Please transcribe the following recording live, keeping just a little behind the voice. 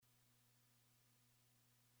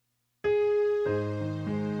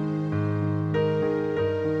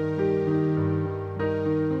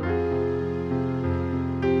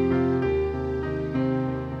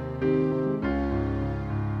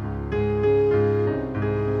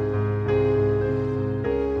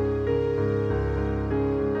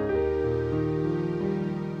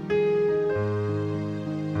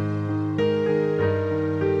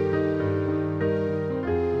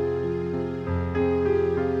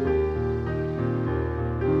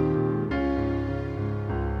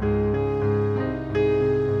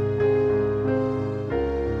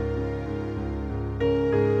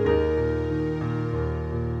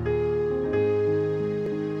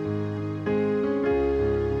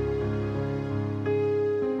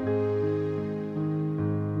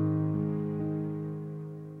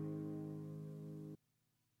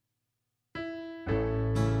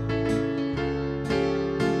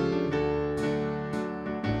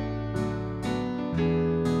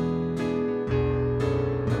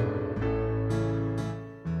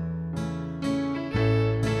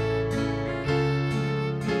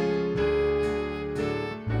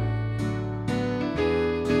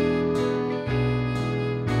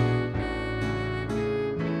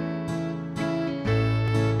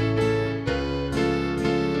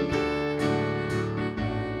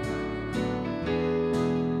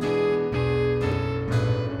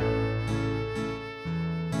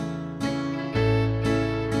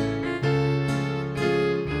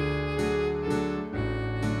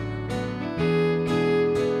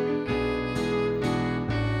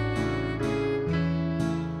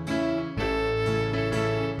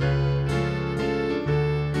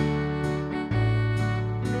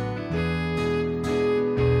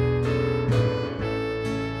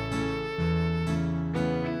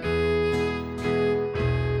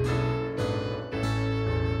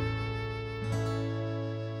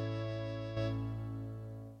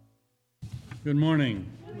Good morning.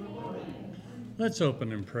 Let's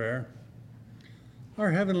open in prayer.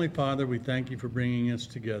 Our Heavenly Father, we thank you for bringing us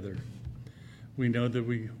together. We know that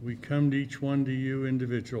we come to each one to you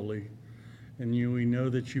individually, and we know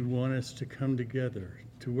that you want us to come together,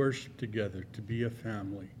 to worship together, to be a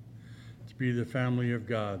family, to be the family of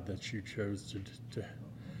God that you chose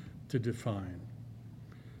to define.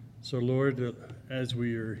 So Lord, as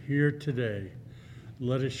we are here today,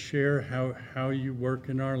 let us share how you work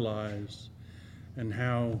in our lives and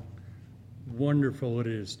how wonderful it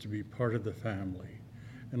is to be part of the family.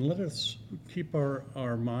 And let us keep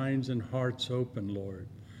our minds and hearts open, Lord,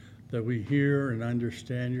 that we hear and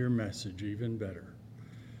understand your message even better.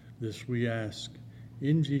 This we ask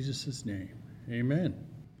in Jesus' name. Amen.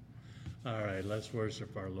 All right, let's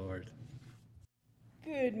worship our Lord.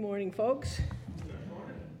 Good morning, folks.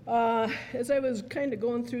 As I was kind of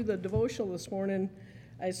going through the devotional this morning,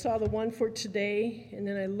 I saw the one for today, and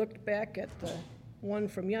then I looked back at the one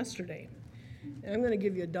from yesterday. And I'm going to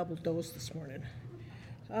give you a double dose this morning.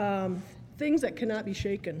 Things that cannot be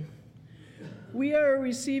shaken. We are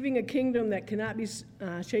receiving a kingdom that cannot be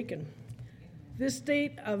shaken. This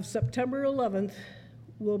date of September 11th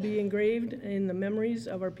will be engraved in the memories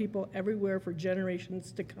of our people everywhere for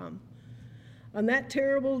generations to come. On that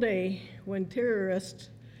terrible day, when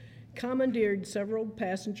terrorists commandeered several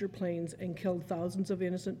passenger planes and killed thousands of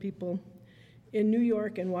innocent people in New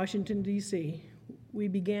York and Washington, D.C., we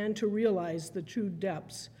began to realize the true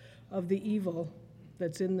depths of the evil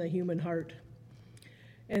that's in the human heart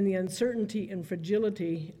and the uncertainty and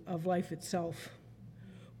fragility of life itself.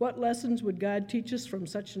 What lessons would God teach us from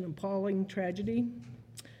such an appalling tragedy?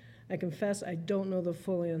 I confess I don't know the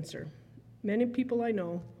full answer. Many people I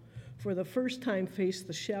know, for the first time, faced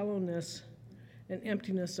the shallowness and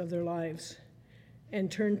emptiness of their lives and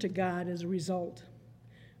turned to God as a result.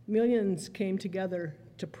 Millions came together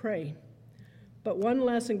to pray. But one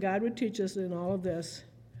lesson God would teach us in all of this,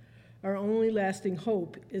 our only lasting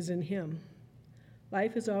hope is in Him.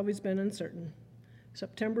 Life has always been uncertain.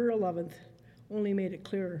 September 11th only made it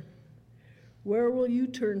clearer. Where will you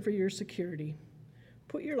turn for your security?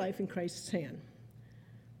 Put your life in Christ's hand,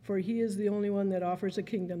 for He is the only one that offers a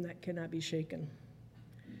kingdom that cannot be shaken.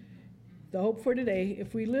 The hope for today,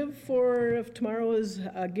 if we live for if tomorrow is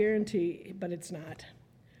a guarantee, but it's not.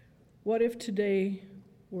 What if today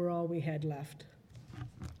were all we had left?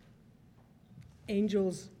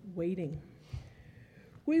 Angels waiting.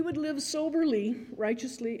 We would live soberly,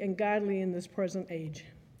 righteously, and godly in this present age.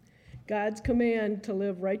 God's command to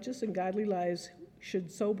live righteous and godly lives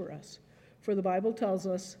should sober us, for the Bible tells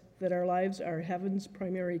us that our lives are heaven's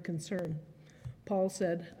primary concern. Paul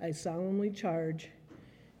said, I solemnly charge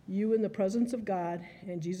you in the presence of God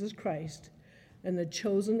and Jesus Christ and the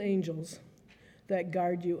chosen angels that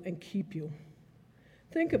guard you and keep you.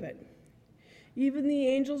 Think of it. Even the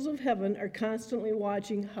angels of heaven are constantly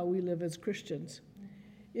watching how we live as Christians.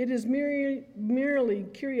 It is merely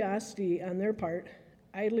curiosity on their part,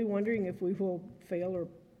 idly wondering if we will fail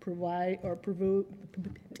or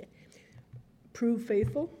prove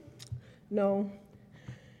faithful. No.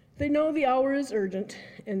 They know the hour is urgent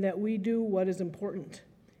and that we do what is important.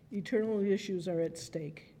 Eternal issues are at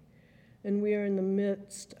stake, and we are in the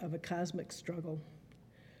midst of a cosmic struggle.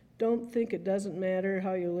 Don't think it doesn't matter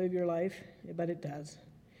how you live your life, but it does.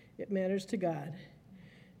 It matters to God,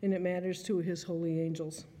 and it matters to His holy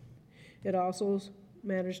angels. It also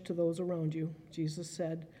matters to those around you. Jesus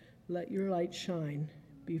said, let your light shine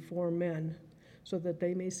before men so that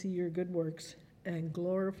they may see your good works and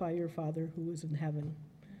glorify your Father who is in heaven.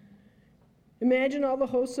 Imagine all the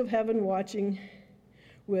hosts of heaven watching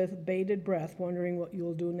with bated breath, wondering what you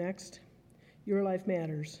will do next. Your life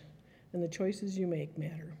matters, and the choices you make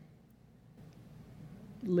matter.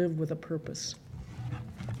 Live with a purpose.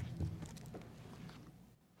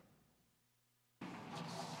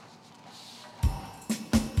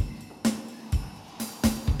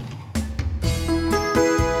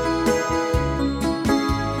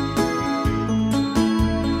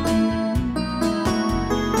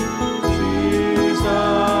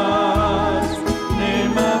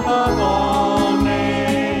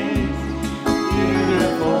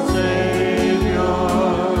 Savior,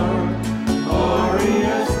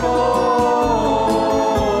 glorious God.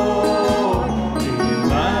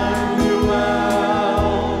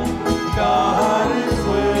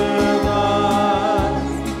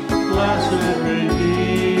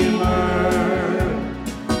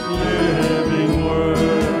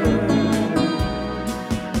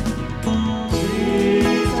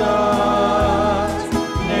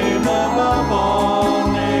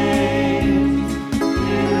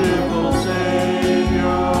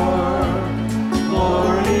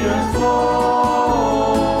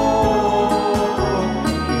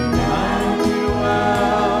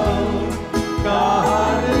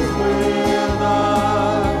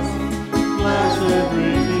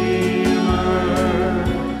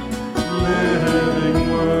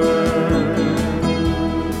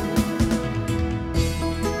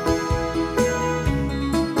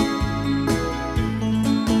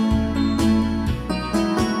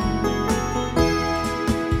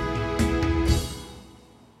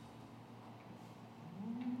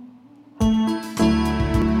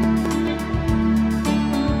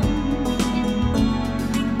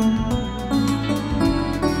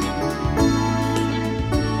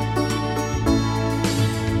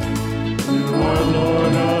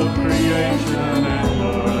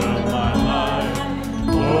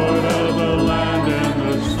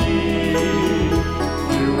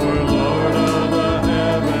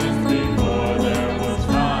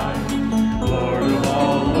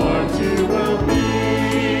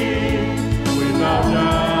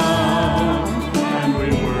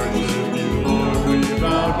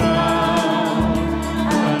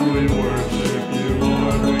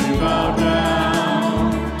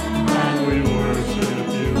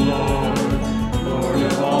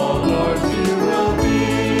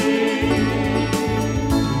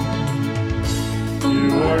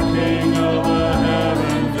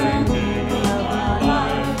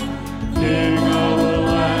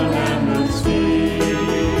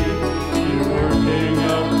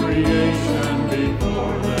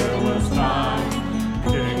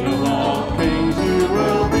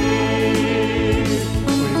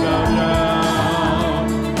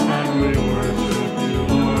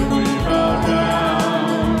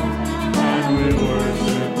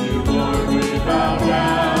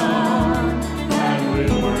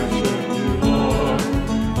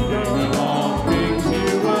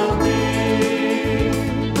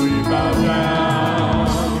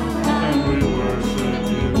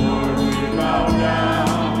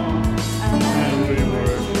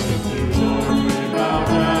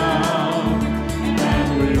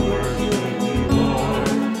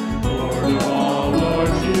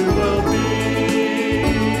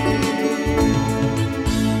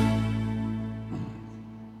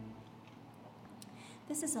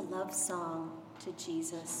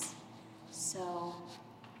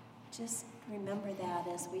 just remember that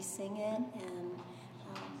as we sing it, and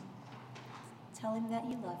tell him that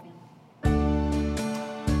you love him.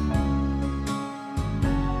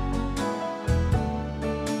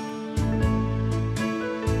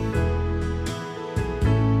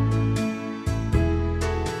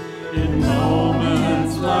 In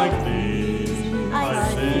moments like these,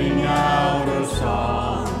 I sing out a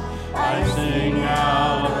song. I sing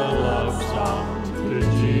out a love song to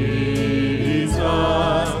Jesus.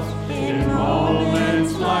 In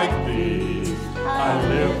moments like these, I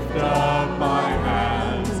lift up my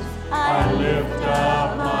hands. I lift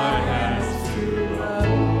up my hands to the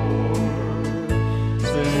Lord,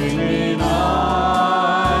 singing, I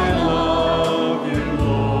love you,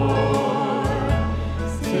 Lord.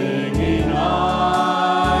 Singing,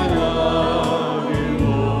 I love you,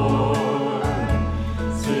 Lord.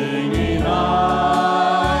 Singing, I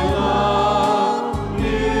love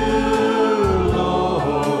you,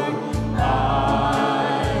 Lord. I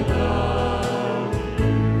love you.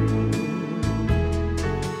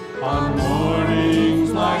 On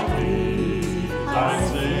mornings like these, I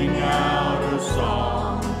sing out a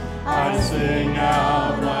song. I sing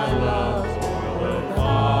out my love for the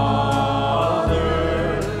Father.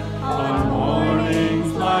 On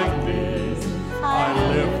mornings like these, I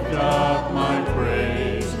lift up my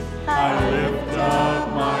praise. I lift up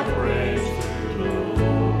my praise to the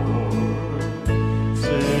Lord,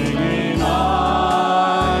 singing, I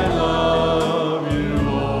love you,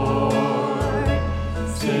 Lord.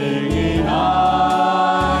 Singing,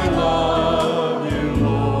 I love you,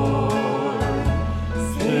 Lord.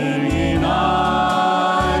 Singing,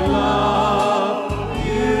 I love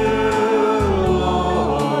you,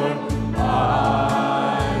 Lord. I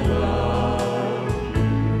love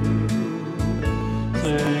you.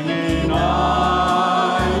 Singing, I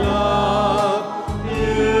love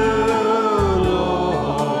you,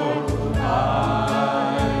 Lord. I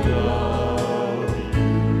love you.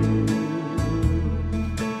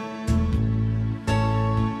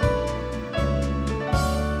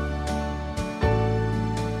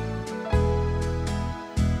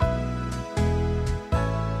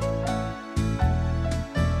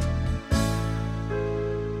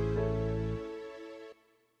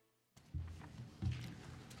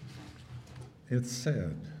 It's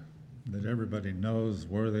said that everybody knows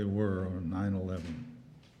where they were on 9/11.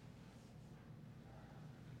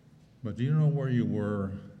 But do you know where you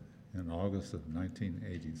were in August of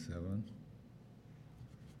 1987?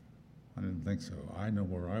 I didn't think so. I know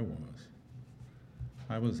where I was.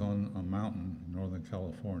 I was on a mountain in Northern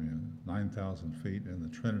California, 9,000 feet in the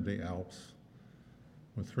Trinity Alps,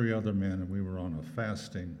 with 3 other men, and we were on a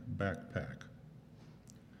fasting backpack.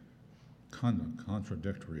 Kind of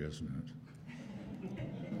contradictory, isn't it?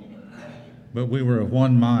 But we were of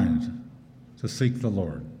one mind to seek the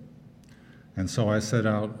Lord. And so I set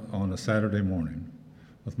out on a Saturday morning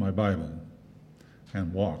with my Bible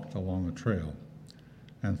and walked along a trail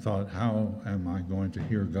and thought, how am I going to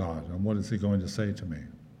hear God? And what is he going to say to me?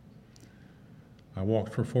 I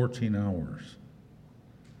walked for 14 hours,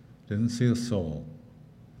 didn't see a soul.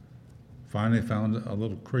 Finally found a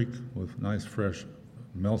little creek with nice fresh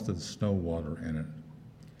melted snow water in it.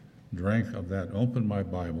 Drank of that, opened my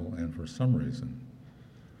Bible, and for some reason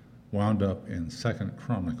wound up in 2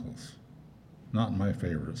 Chronicles. Not my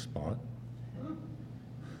favorite spot.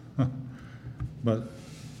 But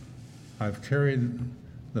I've carried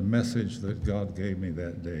the message that God gave me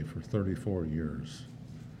that day for 34 years,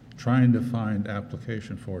 trying to find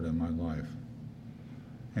application for it in my life.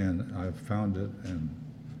 And I've found it, and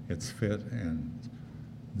it's fit. And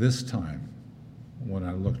this time, when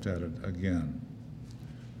I looked at it again,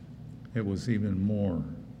 it was even more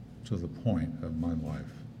to the point of my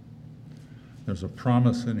life. There's a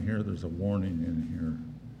promise in here, there's a warning in here,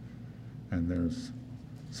 and there's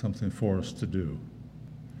something for us to do.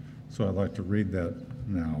 So I'd like to read that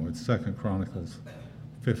now. It's 2 Chronicles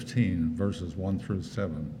 15, verses 1 through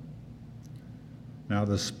 7. Now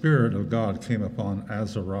the Spirit of God came upon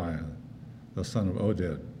Azariah, the son of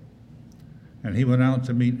Oded, and he went out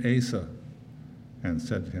to meet Asa, and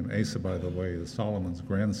said to him, Asa, by the way, is Solomon's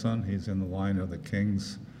grandson. He's in the line of the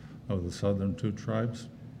kings of the southern 2 tribes.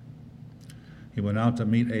 He went out to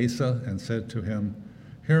meet Asa and said to him,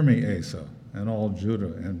 hear me, Asa, and all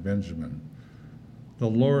Judah and Benjamin. The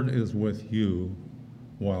Lord is with you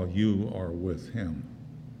while you are with him.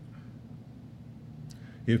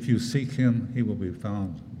 If you seek him, he will be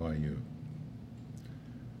found by you.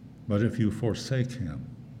 But if you forsake him,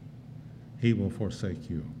 he will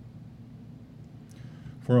forsake you.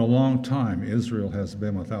 For a long time, Israel has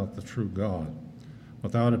been without the true God,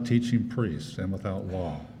 without a teaching priest, and without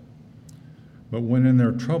law. But when in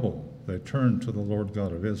their trouble they turned to the Lord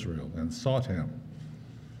God of Israel and sought him,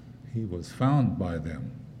 he was found by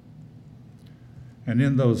them. And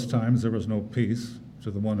in those times there was no peace to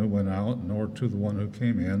the one who went out, nor to the one who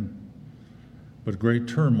came in, but great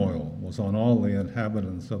turmoil was on all the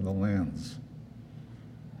inhabitants of the lands.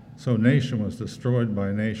 So nation was destroyed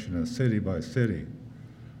by nation, and city by city,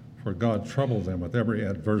 for God troubled them with every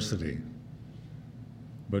adversity.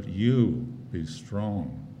 But you be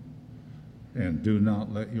strong, and do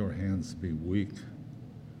not let your hands be weak,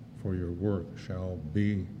 for your work shall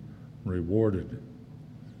be rewarded.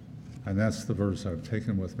 And that's the verse I've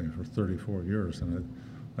taken with me for 34 years, and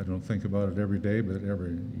I don't think about it every day, but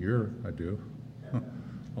every year I do,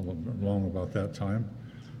 along about that time.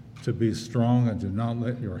 To be strong and do not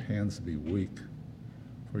let your hands be weak,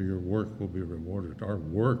 for your work will be rewarded. Our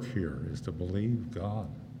work here is to believe God,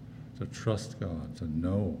 to trust God, to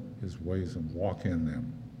know his ways and walk in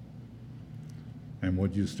them. And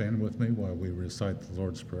would you stand with me while we recite the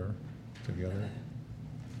Lord's Prayer together?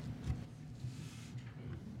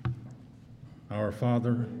 Our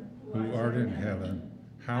Father, who art in heaven,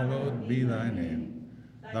 hallowed be thy name.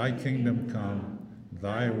 Thy kingdom come,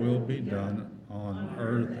 thy will be done on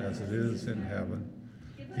earth as it is in heaven.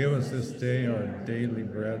 Give us this day our daily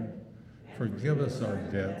bread. Forgive us our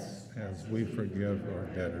debts as we forgive our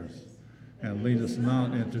debtors. And lead us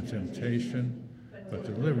not into temptation, but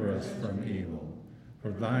deliver us from evil.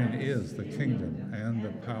 For thine is the kingdom and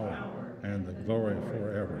the power and the glory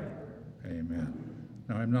forever. Amen.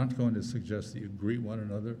 Now, I'm not going to suggest that you greet one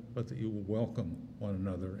another, but that you will welcome one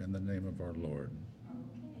another in the name of our Lord.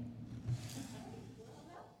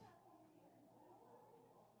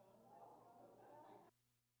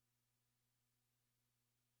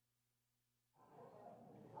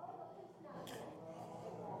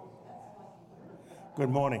 Good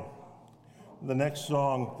morning. The next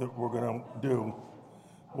song that we're going to do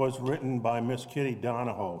was written by Miss Kitty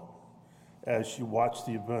Donahoe as she watched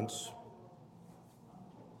the events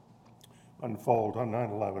unfold on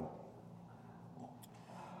 9/11.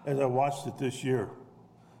 As I watched it this year,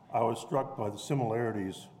 I was struck by the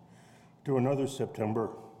similarities to another September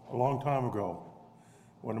a long time ago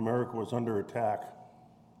when America was under attack.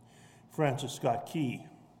 Francis Scott Key,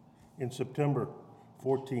 in September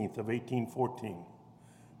 14th of 1814,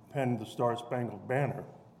 penned the Star-Spangled Banner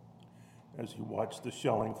as he watched the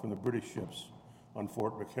shelling from the British ships on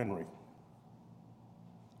Fort McHenry.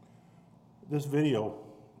 This video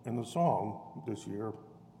and the song this year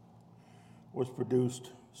was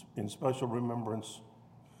produced in special remembrance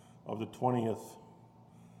of the 20th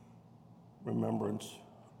remembrance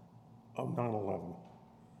of 9/11.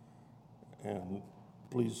 And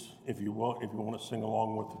please, if you want to sing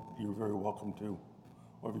along with it, you're very welcome to.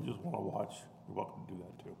 Or if you just want to watch, you're welcome to do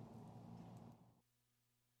that too.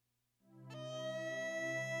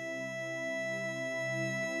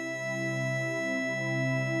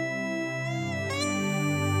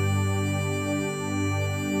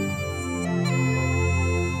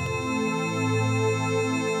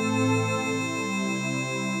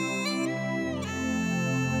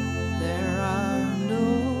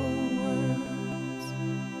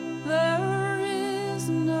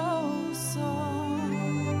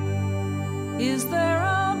 Is there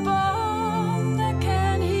a balm that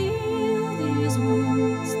can heal these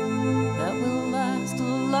wounds that will last a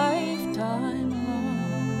lifetime long?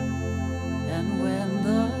 And when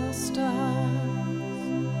the stars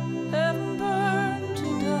have burned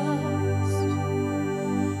to dust,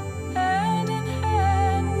 hand in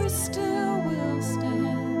hand we still will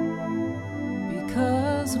stand,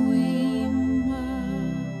 because we must.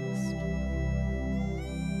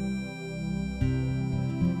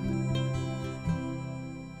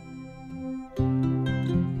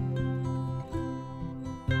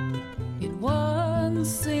 One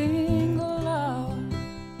single hour,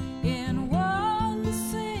 in one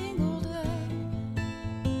single day,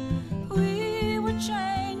 we were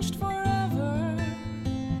changed forever,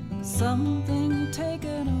 something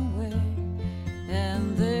taken away,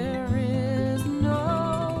 and there is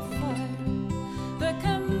no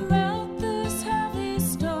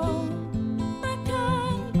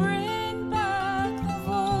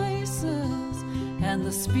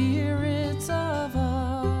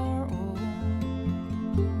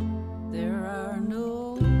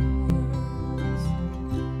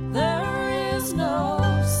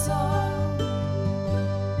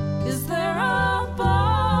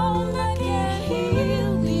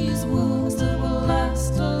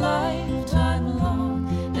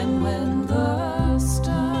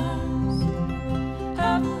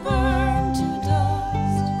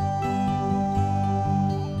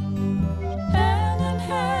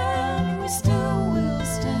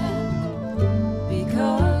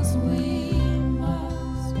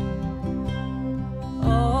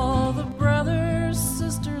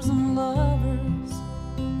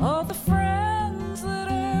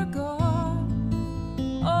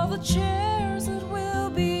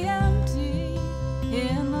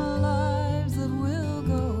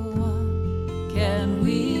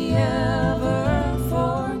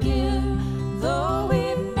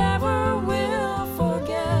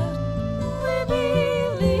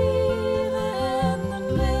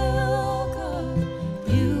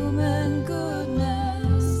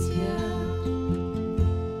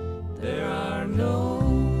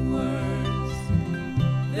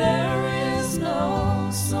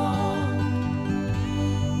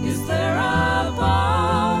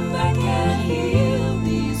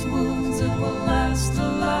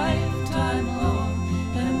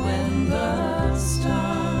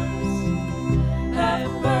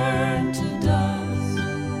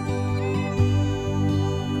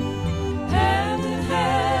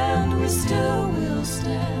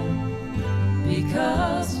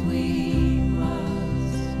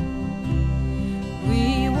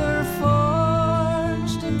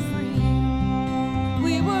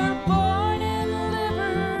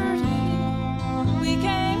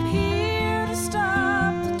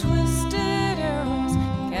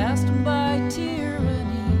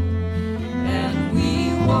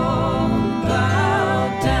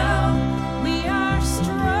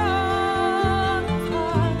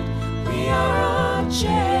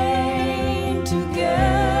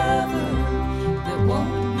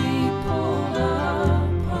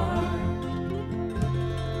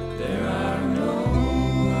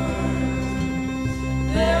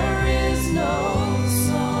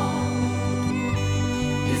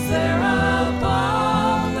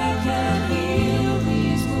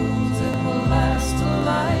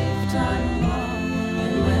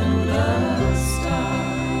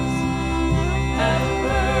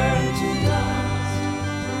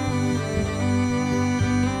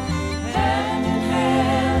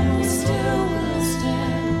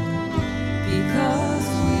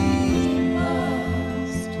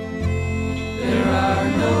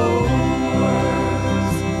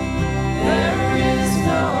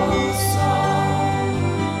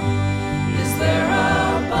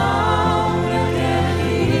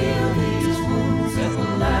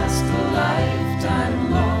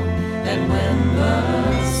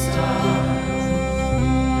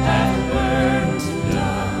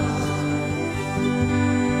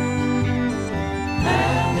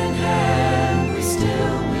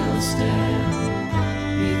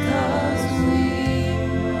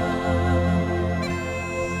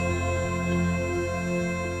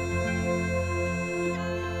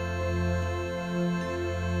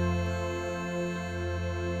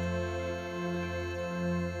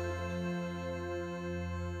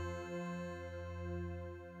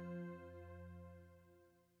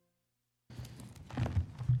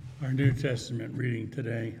Our New Testament reading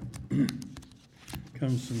today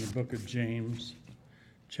comes from the book of James,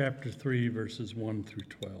 chapter 3, verses 1 through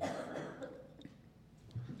 12.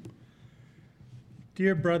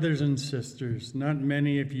 Dear brothers and sisters, not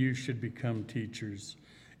many of you should become teachers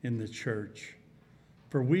in the church,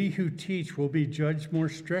 for we who teach will be judged more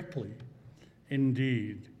strictly.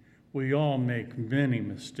 Indeed, we all make many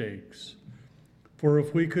mistakes. For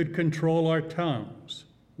if we could control our tongues,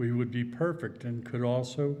 we would be perfect and could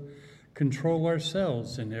also control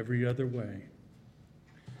ourselves in every other way.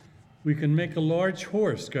 We can make a large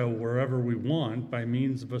horse go wherever we want by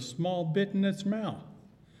means of a small bit in its mouth,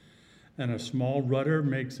 and a small rudder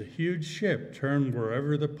makes a huge ship turn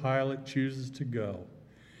wherever the pilot chooses to go,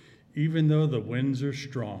 even though the winds are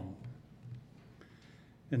strong.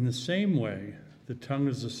 In the same way, the tongue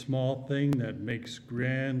is a small thing that makes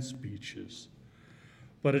grand speeches.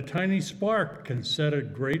 But a tiny spark can set a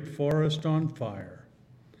great forest on fire.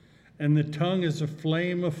 And the tongue is a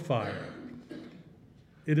flame of fire.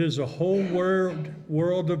 It is a whole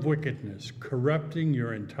world of wickedness, corrupting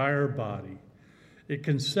your entire body. It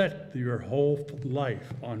can set your whole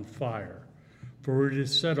life on fire, for it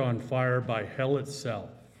is set on fire by hell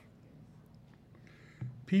itself.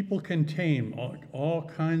 People can tame all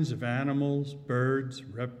kinds of animals, birds,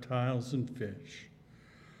 reptiles, and fish,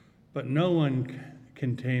 but no one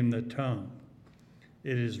can tame the tongue.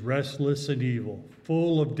 It is restless and evil,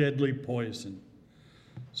 full of deadly poison.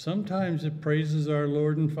 Sometimes it praises our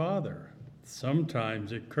Lord and Father.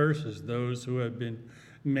 Sometimes it curses those who have been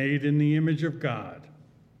made in the image of God.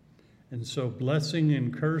 And so blessing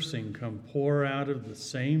and cursing come pour out of the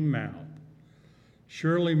same mouth.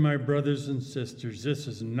 Surely, my brothers and sisters, this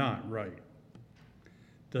is not right.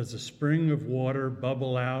 Does a spring of water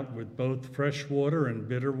bubble out with both fresh water and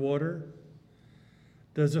bitter water?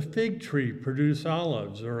 Does a fig tree produce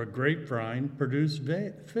olives or a grapevine produce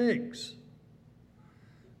figs?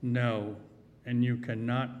 No, and you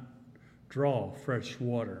cannot draw fresh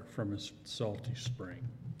water from a salty spring.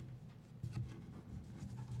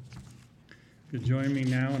 You join me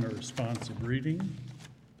now in a responsive reading.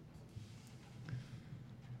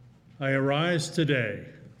 I arise today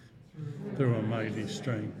through a mighty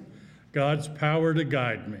strength, God's power to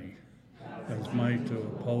guide me, God's might to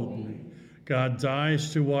uphold me, God's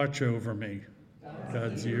eyes to watch over me,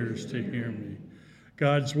 God's ears to hear me,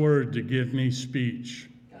 God's word to give me speech,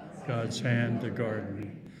 God's hand to guard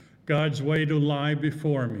me, God's way to lie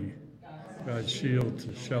before me, God's shield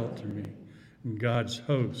to shelter me, and God's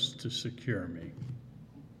host to secure me.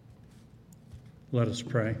 Let us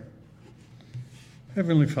pray.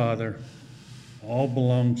 Heavenly Father, all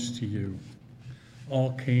belongs to you,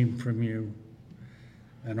 all came from you,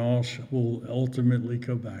 and all will ultimately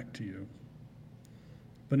go back to you.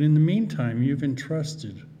 But in the meantime, you've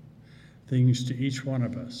entrusted things to each one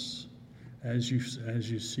of us as you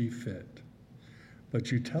see fit.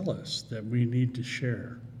 But you tell us that we need to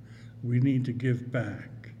share, we need to give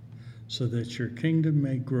back, so that your kingdom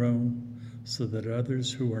may grow, so that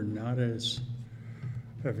others who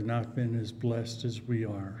have not been as blessed as we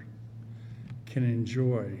are can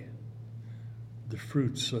enjoy the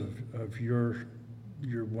fruits of your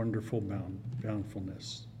wonderful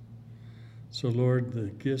bountifulness. So, Lord, the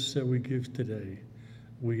gifts that we give today,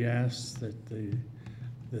 we ask that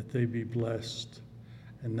they be blessed,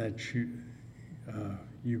 and that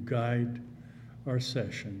you guide our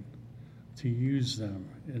session to use them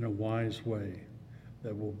in a wise way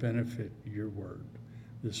that will benefit your word.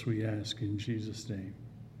 This we ask in Jesus' name.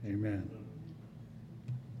 Amen.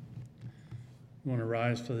 You want to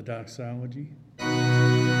rise for the doxology?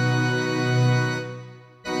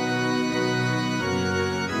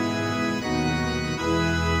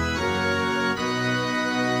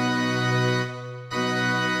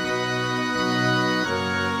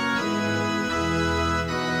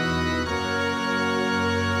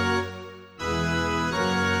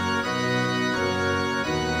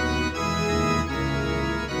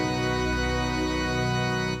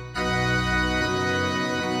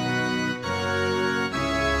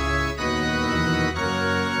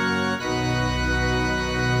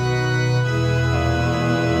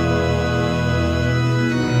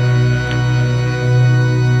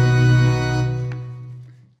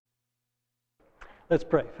 Let's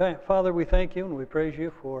pray. Father, we thank you and we praise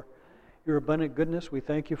you for your abundant goodness. We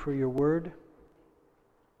thank you for your word.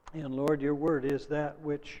 And Lord, your word is that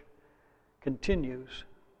which continues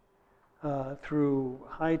through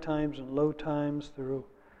high times and low times, through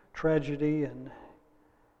tragedy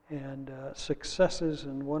and successes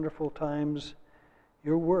and wonderful times.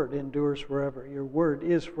 Your word endures forever. Your word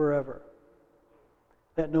is forever.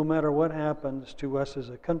 that no matter what happens to us as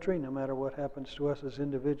a country, no matter what happens to us as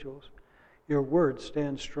individuals, your word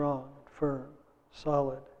stands strong, firm,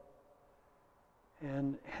 solid.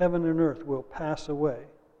 And heaven and earth will pass away,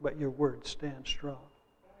 but your word stands strong.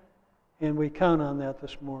 And we count on that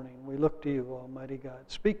this morning. We look to you, Almighty God.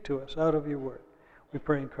 Speak to us out of your word. We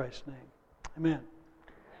pray in Christ's name. Amen.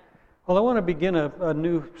 Well, I want to begin a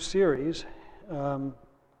new series, and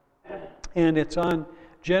it's on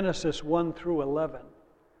Genesis 1 through 11.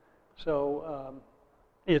 So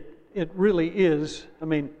it really is, I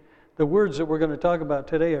mean, the words that we're going to talk about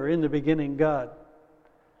today are in the beginning God.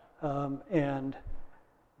 And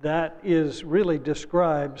that is really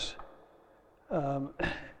describes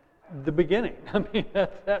the beginning. I mean,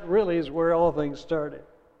 that really is where all things started.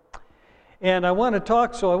 And I want to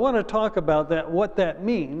talk about that, what that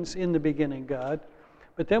means in the beginning God.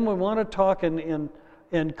 But then we want to talk and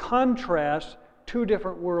contrast two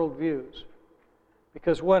different worldviews.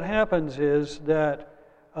 Because what happens is that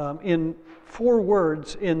in 4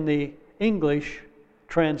 words in the English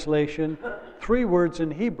translation, 3 words in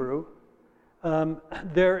Hebrew,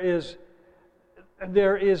 there is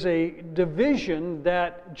a division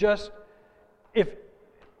that just, if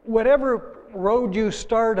whatever road you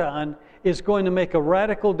start on is going to make a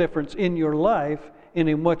radical difference in your life and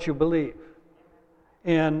in what you believe.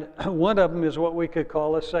 And one of them is what we could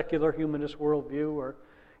call a secular humanist worldview, or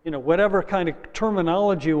whatever kind of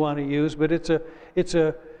terminology you want to use, but it's a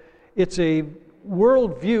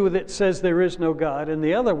worldview that says there is no God, and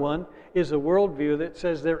the other one is a worldview that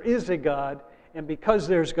says there is a God, and because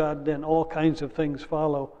there's God, then all kinds of things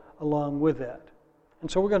follow along with that.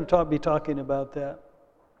 And so we're going to be talking about that.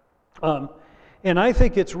 And I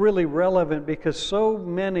think it's really relevant because so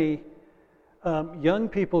many young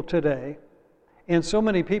people today, and so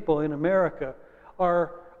many people in America,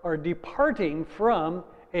 are departing from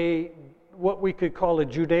what we could call a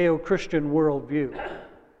Judeo-Christian worldview,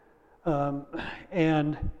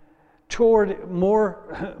 and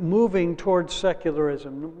moving towards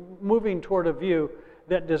secularism, moving toward a view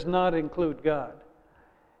that does not include God.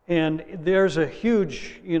 And there's a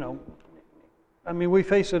huge, we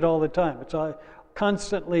face it all the time. It's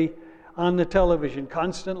constantly on the television,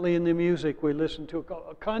 constantly in the music we listen to,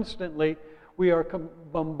 constantly we are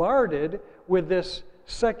bombarded with this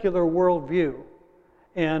secular worldview.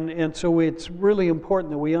 And so it's really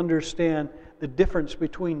important that we understand the difference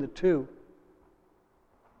between the two.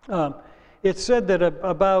 It's said that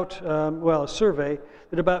a survey,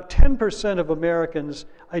 that about 10% of Americans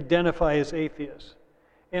identify as atheists.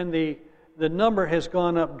 And the number has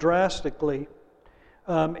gone up drastically.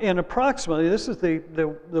 And approximately, this is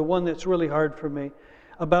the one that's really hard for me,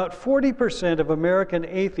 about 40% of American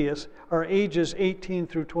atheists are ages 18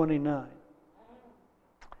 through 29.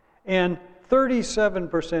 And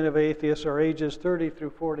 37% of atheists are ages 30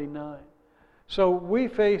 through 49. So we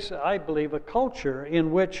face, I believe, a culture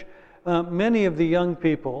in which many of the young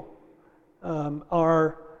people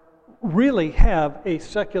really have a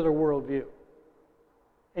secular worldview.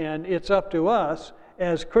 And it's up to us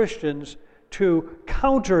as Christians to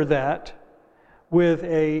counter that with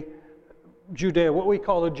what we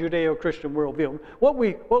call a Judeo-Christian worldview. What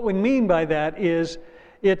we mean by that is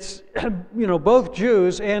it's, both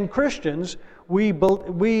Jews and Christians, we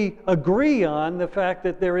agree on the fact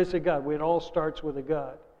that there is a God. It all starts with a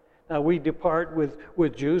God. Now, we depart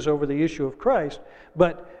with Jews over the issue of Christ,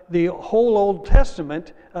 but the whole Old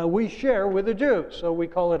Testament we share with the Jews. So we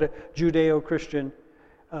call it a Judeo-Christian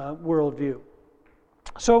worldview.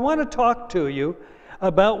 So I want to talk to you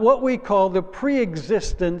about what we call the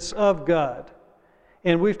pre-existence of God.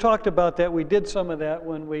 And we've talked about that. We did some of that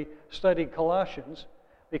when we studied Colossians,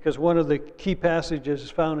 because one of the key passages is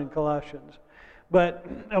found in Colossians. But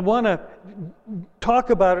I want to talk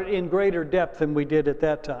about it in greater depth than we did at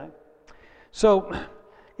that time. So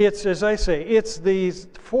it's, as I say, it's these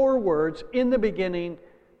 4 words, in the beginning,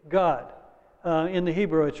 God. In the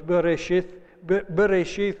Hebrew, it's Bereshith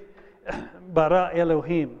bara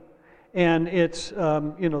Elohim. And it's,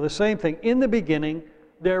 the same thing. In the beginning,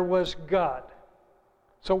 there was God.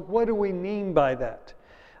 So what do we mean by that?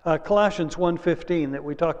 Colossians 1:15 that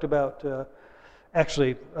we talked about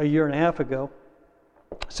actually a year and a half ago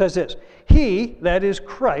says this: He, that is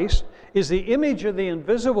Christ, is the image of the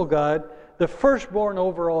invisible God, the firstborn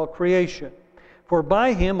over all creation. For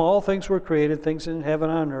by him all things were created, things in heaven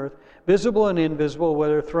and on earth, visible and invisible,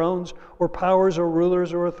 whether thrones or powers or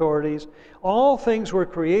rulers or authorities. All things were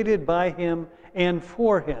created by him and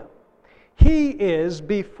for him. He is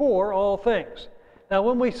before all things. Now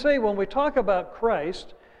when we talk about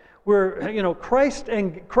Christ, Christ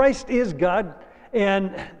is God,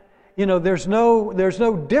 and there's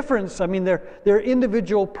no difference. I mean, they're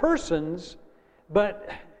individual persons, but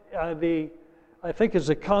I think as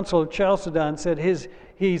the Council of Chalcedon said, he's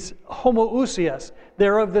homoousios.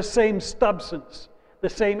 They're of the same substance, the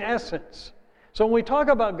same essence. So when we talk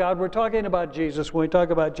about God, we're talking about Jesus. When we talk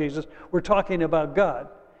about Jesus, we're talking about God.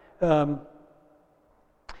 And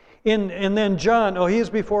then John, he is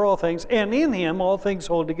before all things, and in him all things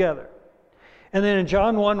hold together. And then in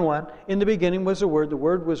John 1:1, in the beginning was the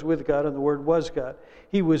Word was with God, and the Word was God.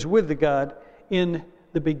 He was with the God in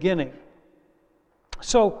the beginning.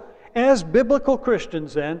 So, as biblical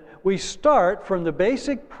Christians then, we start from the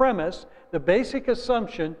basic premise, the basic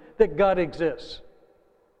assumption that God exists.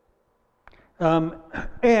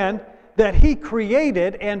 And that He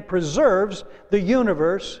created and preserves the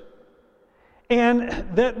universe, and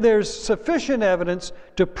that there's sufficient evidence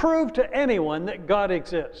to prove to anyone that God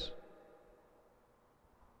exists.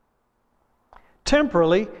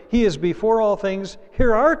 Temporally, He is before all things.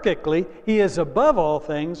 Hierarchically, He is above all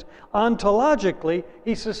things. Ontologically,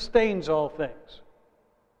 He sustains all things.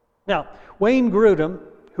 Now, Wayne Grudem,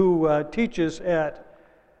 who teaches at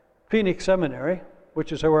Phoenix Seminary,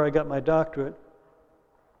 which is where I got my doctorate,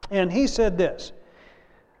 and he said this,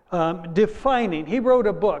 he wrote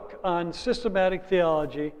a book on systematic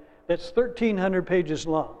theology that's 1,300 pages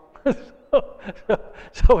long.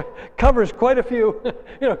 So it covers quite a few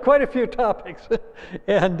topics,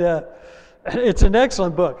 and it's an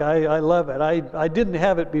excellent book. I love it. I didn't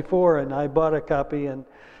have it before, and I bought a copy, and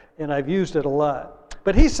I've used it a lot.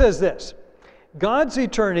 But he says this: God's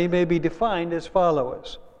eternity may be defined as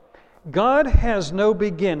follows: God has no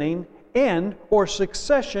beginning, end, or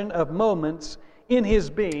succession of moments in His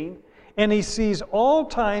being, and He sees all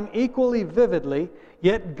time equally vividly.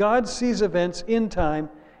 Yet God sees events in time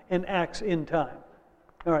and acts in time.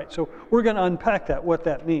 All right, so we're going to unpack that, what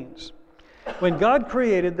that means. When God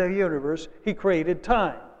created the universe, He created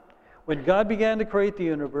time. When God began to create the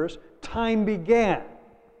universe, time began.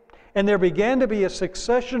 And there began to be a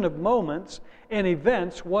succession of moments and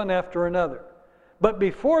events, one after another. But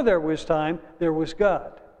before there was time, there was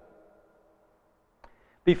God.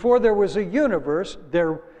 Before there was a universe,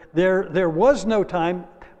 there was no time,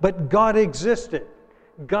 but God existed.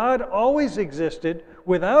 God always existed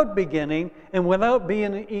without beginning and without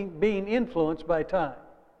being influenced by time.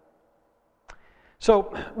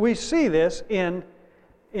 So we see this in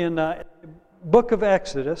book of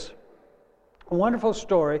Exodus, a wonderful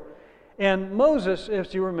story. And Moses,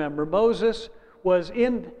 if you remember, Moses was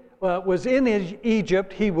in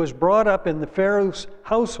Egypt. He was brought up in the Pharaoh's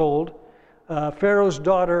household. Pharaoh's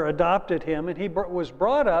daughter adopted him, and he was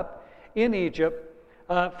brought up in Egypt.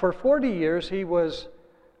 For 40 years, he was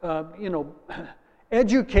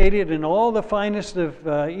educated in all the finest of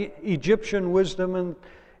Egyptian wisdom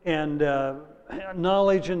and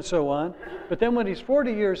knowledge and so on. But then when he's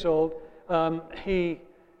 40 years old, he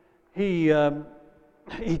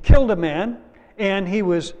killed a man, and he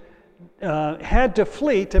had to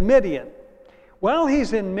flee to Midian. While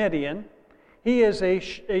he's in Midian, he's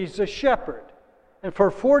a shepherd. And for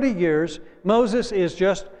 40 years, Moses is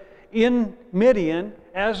just in Midian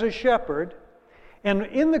as a shepherd. And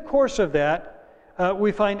in the course of that,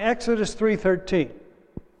 we find Exodus 3:13.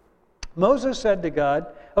 Moses said to God,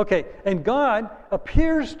 and God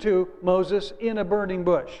appears to Moses in a burning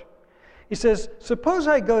bush. He says, suppose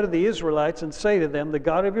I go to the Israelites and say to them, the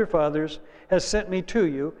God of your fathers has sent me to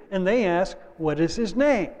you, and they ask, what is His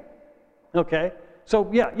name? Okay, so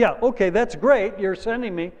that's great. You're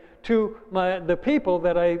sending me to the people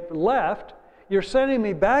that I left. You're sending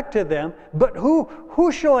me back to them, but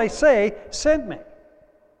who shall I say sent me?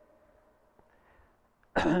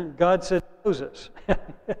 God said, Moses.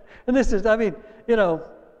 And this is,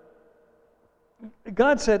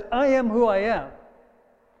 God said, I am who I am.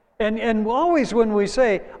 And always when we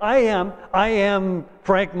say, I am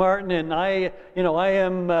Frank Martin, and I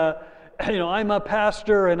am, I'm a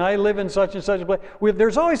pastor, and I live in such and such a place,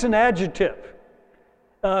 there's always an adjective.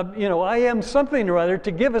 I am something or other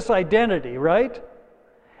to give us identity, right?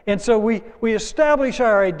 And so we establish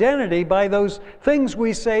our identity by those things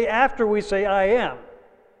we say after we say, I am.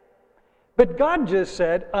 But God just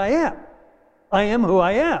said, I am. I am who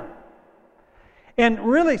I am. And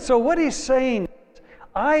really, so what He's saying is,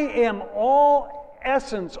 I am all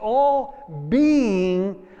essence, all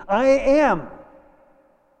being, I am.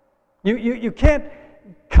 You can't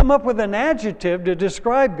come up with an adjective to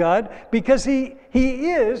describe God, because He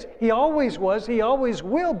is, He always was, He always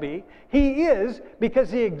will be. He is because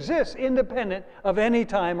He exists independent of any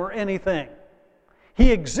time or anything.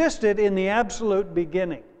 He existed in the absolute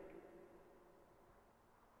beginning.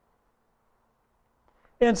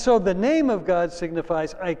 And so the name of God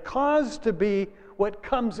signifies I cause to be what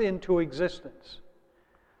comes into existence.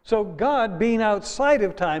 So God, being outside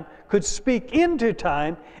of time, could speak into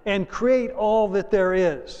time and create all that there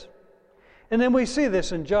is. And then we see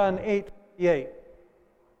this in John 8:28.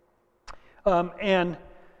 And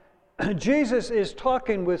Jesus is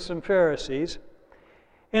talking with some Pharisees.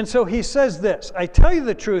 And so he says this, I tell you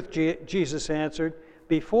the truth, Jesus answered,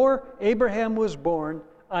 before Abraham was born,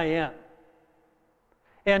 I am.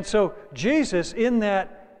 And so Jesus, in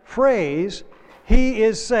that phrase, he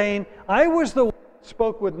is saying, I was the one who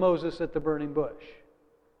spoke with Moses at the burning bush.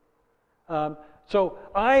 So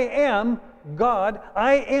I am God.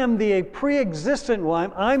 I am the pre-existent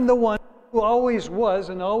one. I'm the one who always was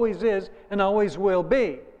and always is and always will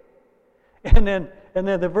be. And then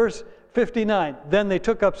the verse 59, then they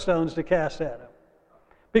took up stones to cast at him.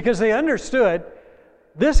 Because they understood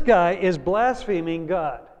this guy is blaspheming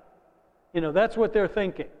God. You know, that's what they're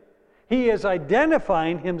thinking. He is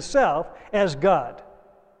identifying himself as God.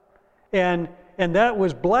 And that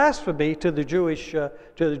was blasphemy to the Jewish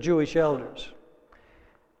elders.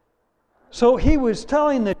 So he was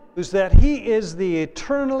telling the Jews that he is the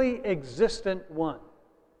eternally existent one.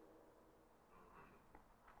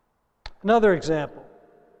 Another example,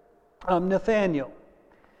 Nathanael.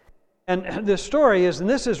 And the story is, and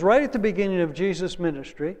this is right at the beginning of Jesus'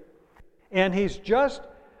 ministry, and he's just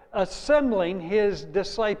assembling his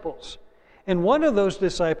disciples. And one of those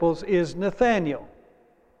disciples is Nathanael.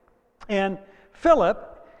 And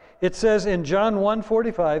Philip, it says in John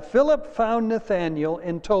 1:45, Philip found Nathanael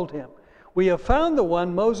and told him, we have found the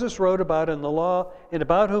one Moses wrote about in the law and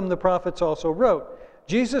about whom the prophets also wrote,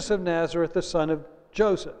 Jesus of Nazareth, the son of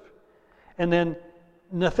Joseph. And then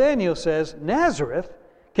Nathanael says, Nazareth?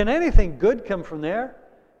 Can anything good come from there?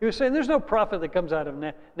 He was saying there's no prophet that comes out of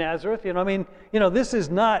Nazareth. This is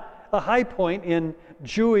not a high point in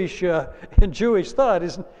Jewish thought.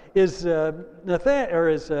 Is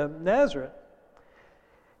Nazareth?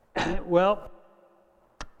 Well,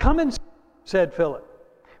 come and see, said Philip.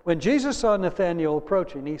 When Jesus saw Nathanael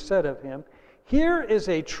approaching, he said of him, here is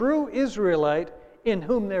a true Israelite in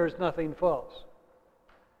whom there is nothing false.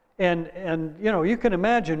 And you can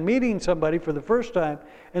imagine meeting somebody for the first time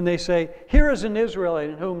and they say, here is an Israelite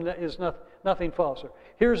in whom is nothing false. Or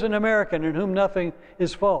here's an American in whom nothing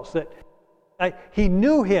is false. He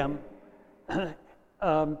knew him,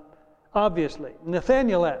 obviously.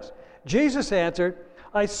 Nathanael asked. Jesus answered,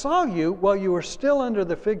 I saw you while you were still under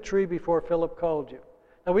the fig tree before Philip called you.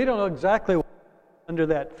 Now, we don't know exactly what was under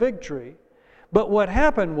that fig tree, but what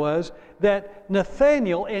happened was that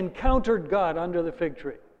Nathanael encountered God under the fig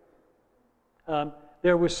tree.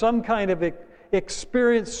 There was some kind of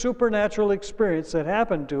experience, supernatural experience that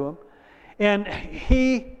happened to him,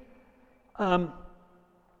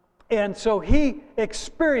 and so he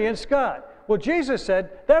experienced God. Well, Jesus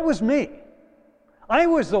said, that was me. I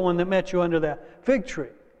was the one that met you under that fig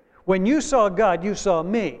tree. When you saw God, you saw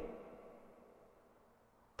me.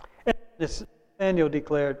 And Nathanael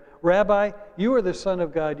declared, Rabbi, you are the Son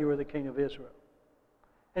of God, you are the King of Israel.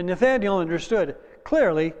 And Nathanael understood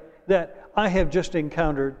clearly that I have just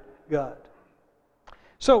encountered God.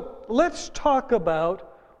 So let's talk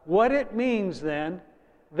about what it means then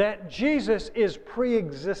that Jesus is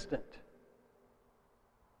pre-existent.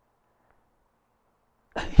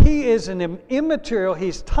 He is an immaterial,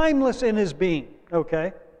 he's timeless in his being,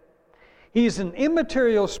 okay? He's an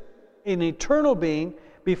immaterial, an eternal being.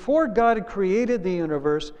 Before God had created the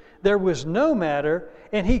universe, there was no matter,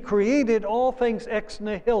 and he created all things ex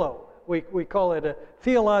nihilo. We call it a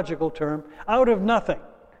theological term, out of nothing.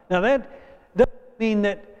 Now that doesn't mean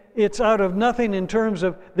that it's out of nothing in terms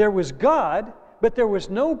of there was God, but there was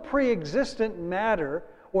no pre-existent matter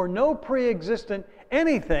or no pre-existent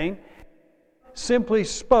anything. Simply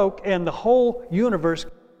spoke and the whole universe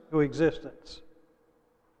came into existence.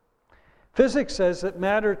 Physics says that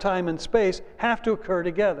matter, time, and space have to occur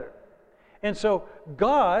together. And so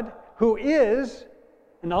God, who is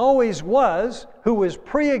and always was, who was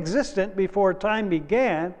pre-existent before time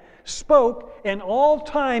began, spoke, and all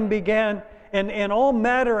time began, and all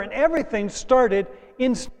matter and everything started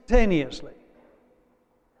instantaneously.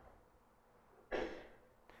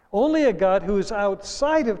 Only a God who is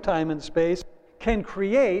outside of time and space can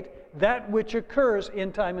create that which occurs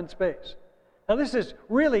in time and space. Now this is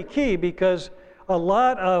really key because a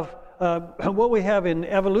lot of what we have in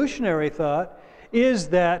evolutionary thought is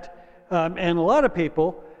that and a lot of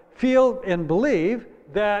people feel and believe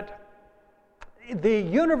that the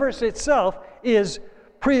universe itself is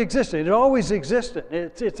pre-existent. It always existed.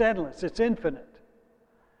 It's endless. It's infinite.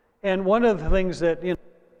 And one of the things that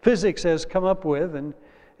physics has come up with, and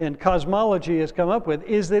and cosmology has come up with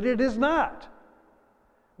is that it is not.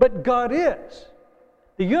 But God is.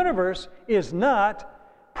 The universe is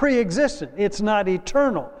not pre-existent. It's not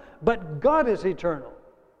eternal. But God is eternal.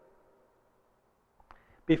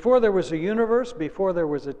 Before there was a universe, before there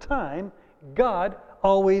was a time, God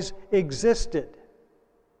always existed.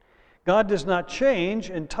 God does not change,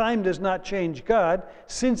 and time does not change God,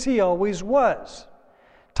 since He always was.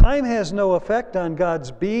 Time has no effect on God's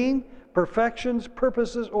being, perfections,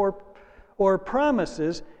 purposes, or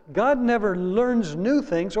promises. God never learns new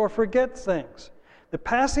things or forgets things. The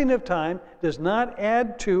passing of time does not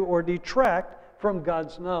add to or detract from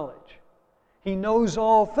God's knowledge. He knows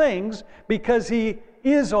all things because He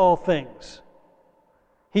is all things.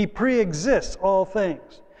 He pre-exists all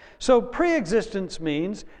things. So pre-existence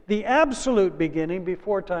means the absolute beginning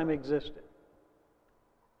before time existed.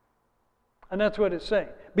 And that's what it's saying.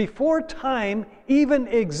 Before time even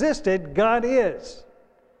existed, God is.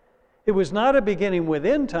 It was not a beginning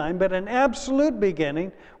within time, but an absolute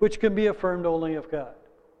beginning which can be affirmed only of God.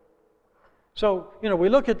 So, we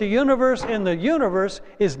look at the universe, and the universe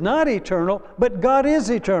is not eternal, but God is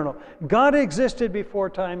eternal. God existed before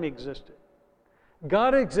time existed.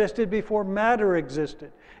 God existed before matter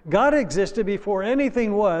existed. God existed before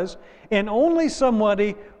anything was, and only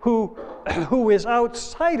somebody who is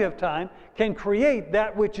outside of time can create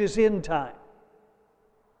that which is in time.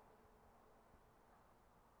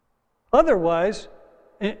 Otherwise,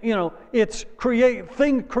 it's created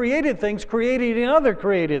things created in other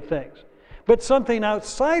created things. But something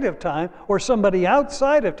outside of time, or somebody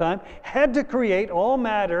outside of time, had to create all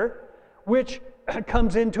matter which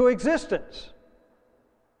comes into existence.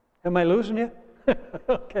 Am I losing you?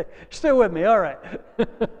 Okay, still with me, all right.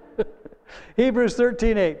 Hebrews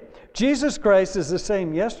 13:8. Jesus Christ is the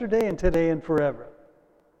same yesterday and today and forever.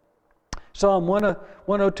 Psalm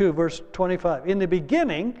 102, verse 25. In the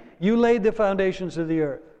beginning, you laid the foundations of the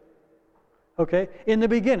earth. Okay? In the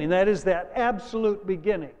beginning, that is that absolute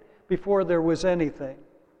beginning, before there was anything.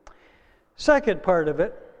 Second part of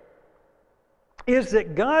it is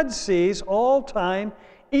that God sees all time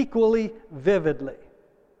equally vividly.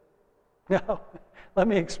 Now, let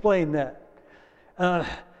me explain that.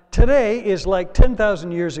 Today is like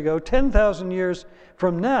 10,000 years ago. 10,000 years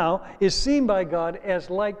from now is seen by God as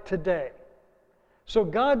like today. So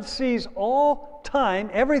God sees all time,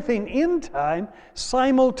 everything in time,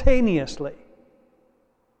 simultaneously.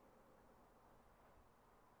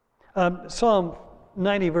 Psalm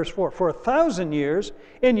 90, verse 4. For 1,000 years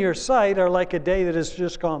in your sight are like a day that has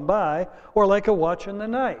just gone by, or like a watch in the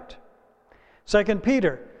night. 2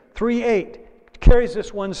 Peter 3:8 carries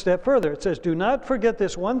this one step further. It says, do not forget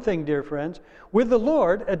this one thing, dear friends. With the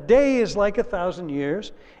Lord, a day is like 1,000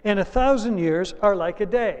 years, and 1,000 years are like a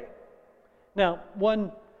day. Now,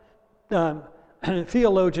 one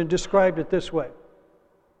theologian described it this way.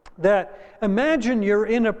 That imagine you're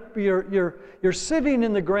sitting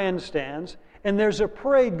in the grandstands, and there's a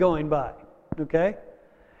parade going by, okay?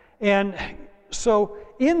 And so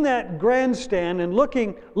in that grandstand and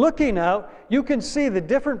looking out, you can see the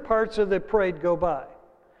different parts of the parade go by.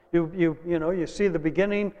 You see the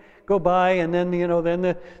beginning go by, and then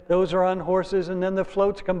those are on horses, and then the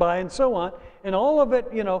floats come by, and so on, and all of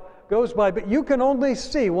it goes by. But you can only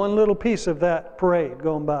see one little piece of that parade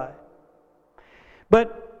going by.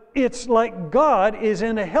 But it's like God is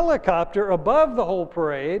in a helicopter above the whole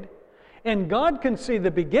parade, and God can see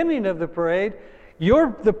the beginning of the parade,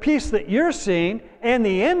 the piece that you're seeing, and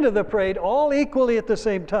the end of the parade all equally at the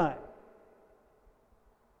same time.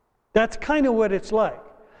 That's kind of what it's like.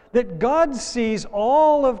 That God sees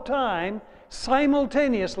all of time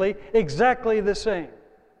simultaneously exactly the same.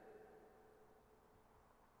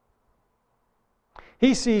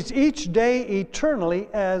 He sees each day eternally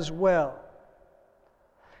as well.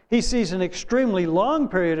 He sees an extremely long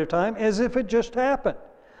period of time as if it just happened.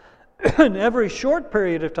 And every short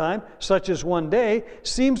period of time, such as one day,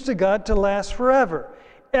 seems to God to last forever.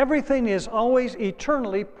 Everything is always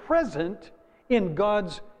eternally present in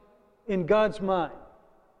God's mind.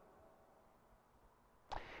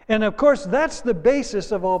 And of course, that's the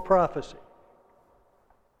basis of all prophecy.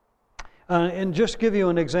 And just give you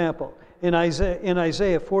an example. In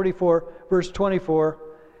Isaiah 44, verse 24,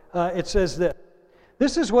 it says this.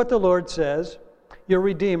 This is what the Lord says, your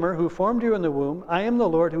Redeemer, who formed you in the womb. I am the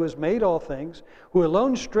Lord who has made all things, who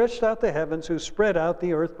alone stretched out the heavens, who spread out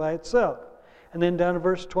the earth by itself. And then down to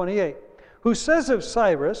verse 28. Who says of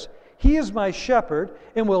Cyrus, he is my shepherd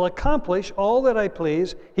and will accomplish all that I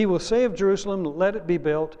please. He will say of Jerusalem, let it be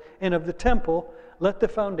built, and of the temple, let the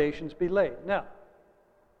foundations be laid. Now,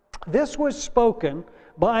 this was spoken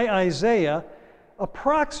by Isaiah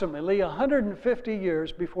approximately 150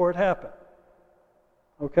 years before it happened.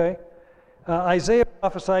 Okay? Isaiah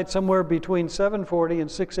prophesied somewhere between 740 and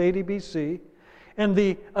 680 BC, and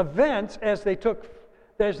the events as they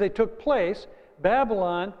took place,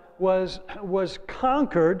 Babylon was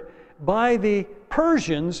conquered by the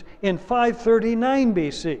Persians in 539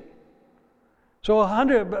 BC. So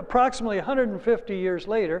approximately 150 years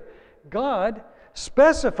later, God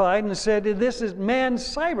specified and said, this is man,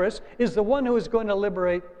 Cyrus, is the one who is going to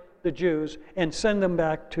liberate the Jews and send them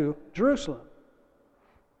back to Jerusalem.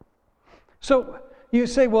 So you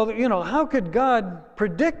say, well, how could God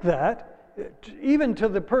predict that, even to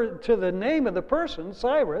the name of the person,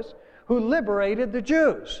 Cyrus, who liberated the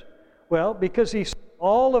Jews? Well, because he saw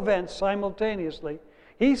all events simultaneously.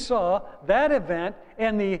 He saw that event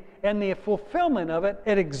and the fulfillment of it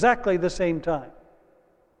at exactly the same time.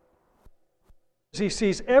 He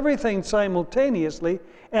sees everything simultaneously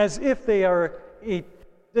as if they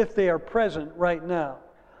are present right now.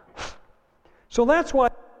 So that's why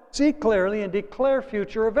he see clearly and declare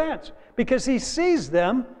future events, because he sees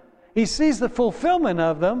them, he sees the fulfillment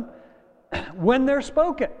of them when they're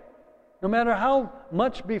spoken. No matter how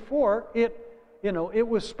much before it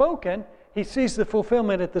was spoken, he sees the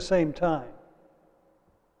fulfillment at the same time.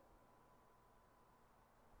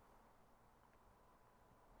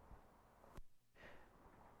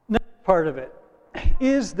 Another part of it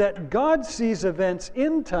is that God sees events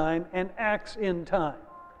in time and acts in time.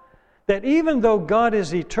 That even though God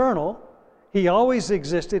is eternal, He always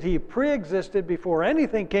existed, He pre-existed before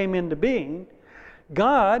anything came into being,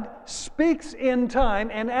 God speaks in time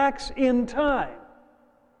and acts in time.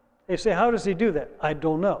 They say, how does He do that? I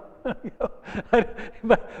don't know.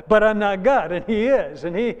 but I'm not God, and He is.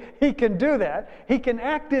 And He can do that. He can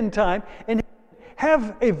act in time and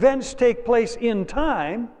have events take place in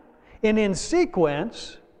time and in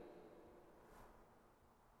sequence,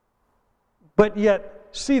 but yet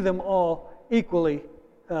see them all equally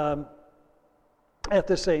at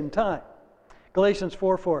the same time. Galatians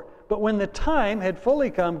 4:4. But when the time had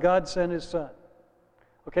fully come, God sent His Son.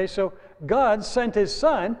 Okay, so God sent His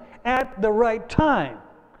Son at the right time.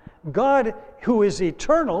 God, who is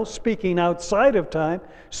eternal, speaking outside of time,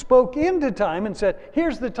 spoke into time and said,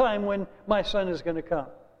 here's the time when my Son is going to come.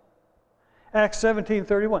 Acts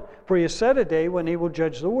 17:31. For He has set a day when He will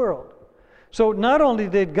judge the world. So not only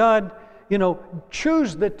did God,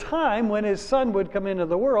 choose the time when His Son would come into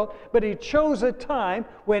the world, but He chose a time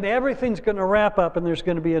when everything's going to wrap up and there's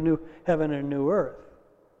going to be a new heaven and a new earth.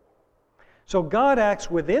 So God acts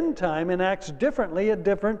within time and acts differently at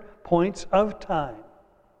different points of time.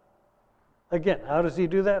 Again, how does He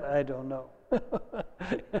do that? I don't know.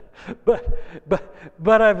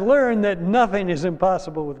 but I've learned that nothing is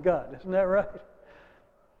impossible with God. Isn't that right?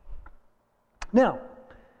 Now,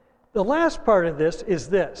 the last part of this is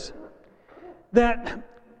this, that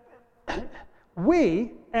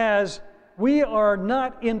we are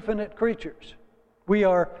not infinite creatures. We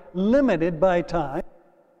are limited by time,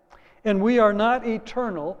 and we are not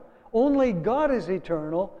eternal. Only God is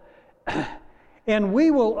eternal, and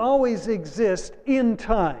we will always exist in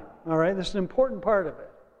time. All right, this is an important part of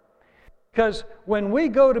it. Because when we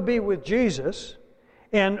go to be with Jesus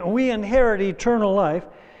and we inherit eternal life,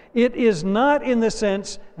 it is not in the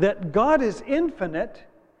sense that God is infinite,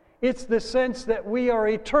 it's the sense that we are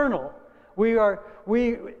eternal. And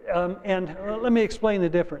let me explain the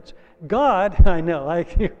difference. God, I know,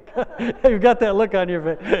 you've got that look on your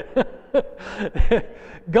face.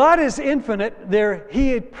 God is infinite. He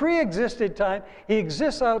had pre-existed time. He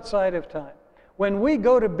exists outside of time. When we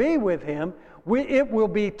go to be with Him, it will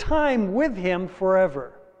be time with Him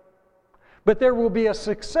forever. But there will be a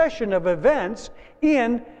succession of events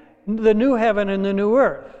in the new heaven and the new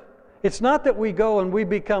earth. It's not that we go and we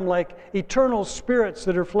become like eternal spirits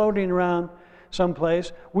that are floating around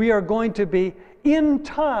someplace. We are going to be in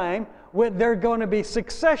time when there are going to be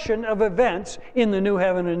succession of events in the new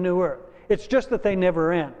heaven and new earth. It's just that they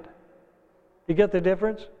never end. You get the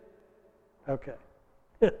difference? Okay.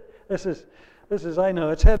 This is, I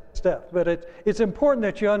know, it's heavy stuff, but it's important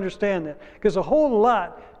that you understand that, because a whole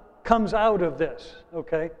lot comes out of this,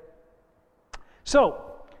 okay? So,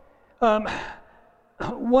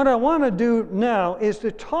 what I want to do now is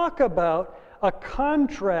to talk about a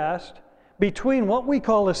contrast between what we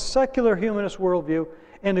call a secular humanist worldview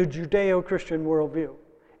and a Judeo-Christian worldview,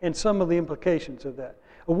 and some of the implications of that.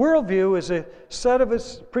 A worldview is a set of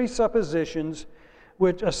presuppositions,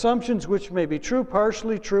 assumptions which may be true,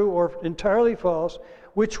 partially true, or entirely false,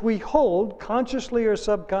 which we hold consciously or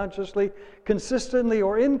subconsciously, consistently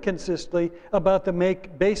or inconsistently about the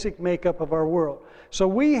basic makeup of our world. So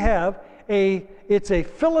we have it's a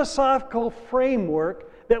philosophical framework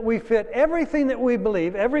that we fit everything that we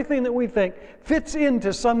believe, everything that we think fits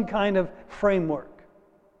into some kind of framework.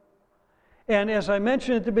 And as I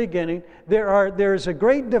mentioned at the beginning, there's a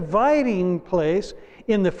great dividing place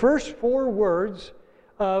in the first 4 words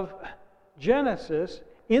of Genesis: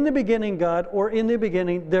 in the beginning God, or in the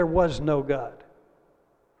beginning there was no God.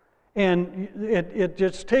 And it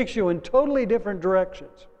just takes you in totally different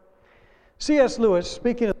directions. C.S. Lewis,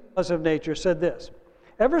 speaking of the laws of nature, said this: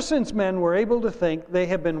 ever since men were able to think, they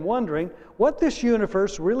have been wondering what this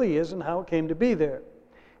universe really is and how it came to be there.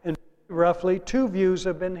 And roughly 2 views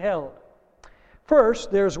have been held.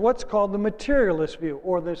 First, there's what's called the materialist view,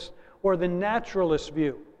 or the naturalist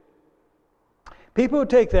view. People who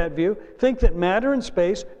take that view think that matter and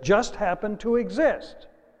space just happen to exist.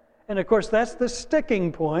 And of course, that's the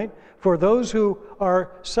sticking point for those who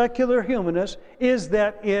are secular humanists, is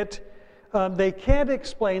that they can't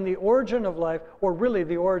explain the origin of life, or really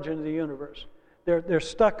the origin of the universe. They're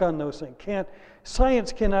stuck on those things.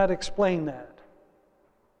 Science cannot explain that.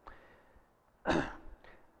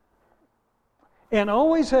 And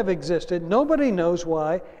always have existed, nobody knows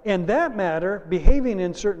why, and that matter, behaving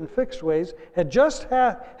in certain fixed ways, has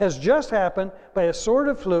just happened by a sort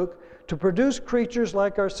of fluke to produce creatures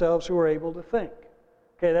like ourselves who are able to think.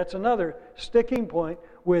 Okay, that's another sticking point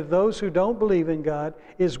with those who don't believe in God,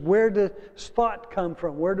 is where does thought come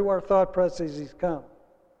from? Where do our thought processes come?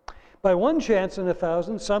 By one chance in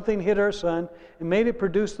 1,000, something hit our sun and made it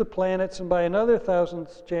produce the planets, and by another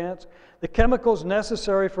 1,000th chance, the chemicals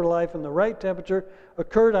necessary for life in the right temperature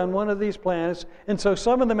occurred on one of these planets, and so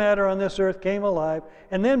some of the matter on this earth came alive,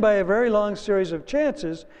 and then by a very long series of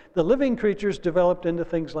chances, the living creatures developed into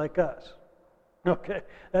things like us. Okay,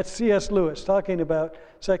 that's C.S. Lewis talking about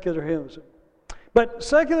secular humanism. But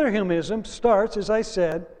secular humanism starts, as I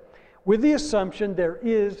said, with the assumption there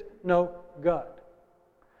is no God.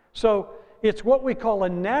 So it's what we call a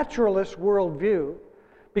naturalist worldview,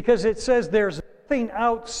 because it says there's nothing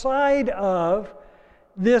outside of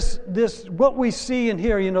this what we see and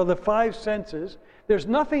hear, the 5 senses. There's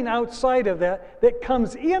nothing outside of that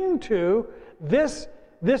comes into this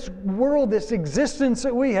world, this existence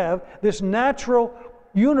that we have, this natural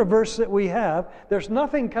universe that we have. There's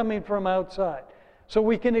nothing coming from outside. So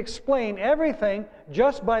we can explain everything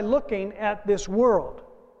just by looking at this world.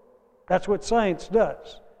 That's what science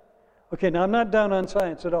does. Okay, now I'm not down on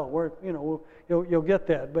science at all. You'll get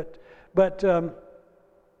that, but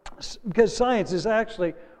because science is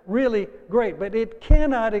actually really great, but it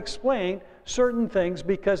cannot explain certain things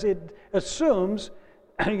because it assumes,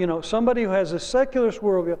 somebody who has a secularist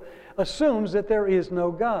worldview assumes that there is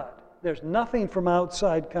no God. There's nothing from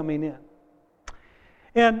outside coming in.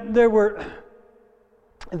 And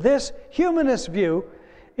this humanist view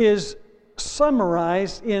is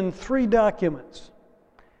summarized in 3 documents.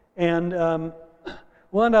 And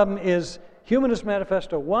one of them is Humanist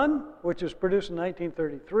Manifesto 1, which was produced in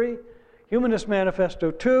 1933. Humanist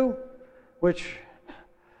Manifesto 2, which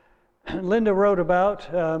Linda wrote about,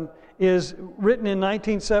 is written in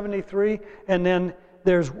 1973. And then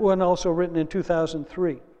there's one also written in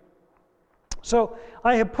 2003. So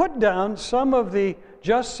I have put down some of the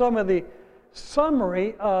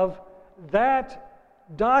summary of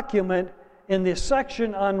that document in the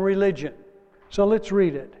section on religion. So let's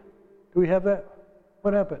read it. Do we have that?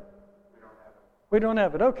 What happened? We don't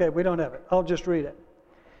have it. Okay, we don't have it. I'll just read it.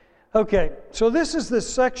 Okay, so this is the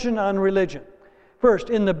section on religion. First,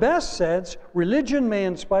 in the best sense, religion may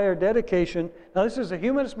inspire dedication. Now, this is a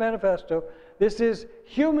Humanist Manifesto. This is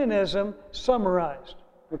humanism summarized.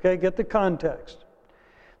 Okay, get the context.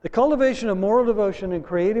 The cultivation of moral devotion and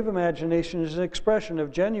creative imagination is an expression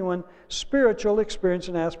of genuine spiritual experience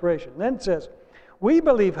and aspiration. Then it says, we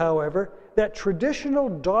believe, however, that traditional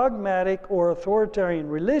dogmatic or authoritarian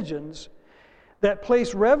religions that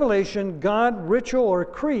place revelation, God, ritual, or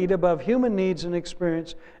creed above human needs and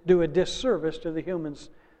experience do a disservice to the human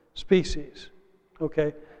species.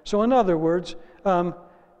 Okay, so in other words,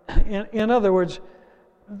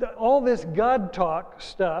 all this God talk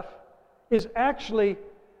stuff is actually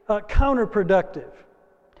counterproductive.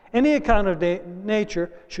 Any account of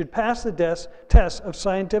nature should pass the test of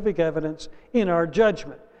scientific evidence in our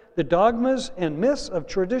judgment. The dogmas and myths of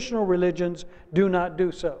traditional religions do not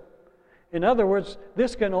do so. In other words,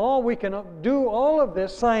 we can do all of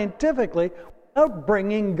this scientifically without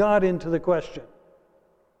bringing God into the question.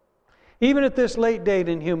 Even at this late date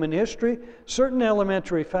in human history, certain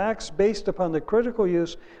elementary facts based upon the critical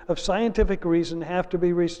use of scientific reason have to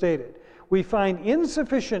be restated. we find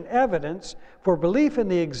insufficient evidence for belief in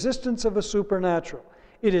the existence of a supernatural.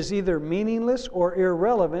 It is either meaningless or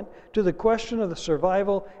irrelevant to the question of the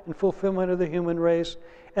survival and fulfillment of the human race.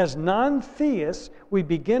 As non-theists, we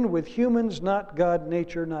begin with humans, not God,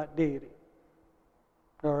 nature, not deity.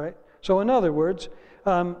 All right? So in other words,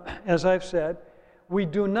 as I've said, we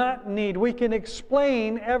can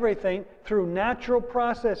explain everything through natural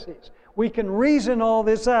processes. We can reason all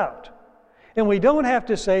this out. And we don't have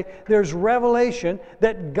to say there's revelation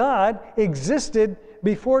that God existed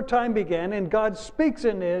before time began and God speaks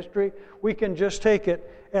into history. We can just take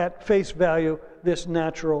it at face value, this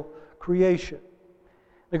natural creation.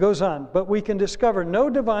 It goes on, but we can discover no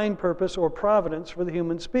divine purpose or providence for the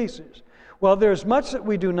human species. While there's much that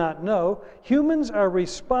we do not know, humans are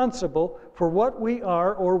responsible for what we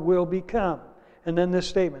are or will become. And then this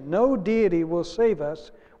statement, no deity will save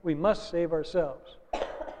us, we must save ourselves.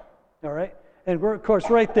 All right? And we're, of course,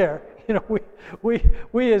 right there,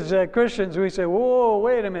 we as Christians, we say, whoa,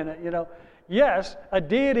 wait a minute, yes, a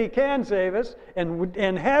deity can save us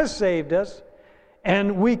and has saved us,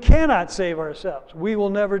 and we cannot save ourselves. We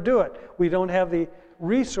will never do it. We don't have the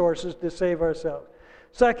resources to save ourselves.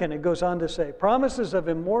 Second, it goes on to say, promises of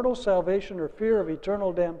immortal salvation or fear of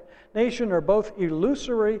eternal damnation are both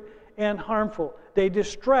illusory and harmful. They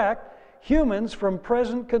distract humans from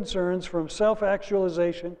present concerns, from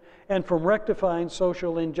self-actualization, and from rectifying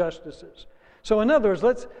social injustices. So in other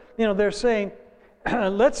words, they're saying,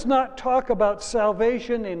 let's not talk about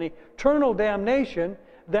salvation and eternal damnation.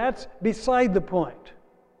 That's beside the point.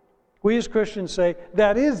 We as Christians say,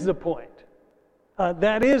 that is the point.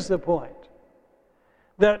 That is the point.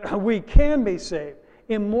 That we can be saved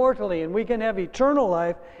immortally, and we can have eternal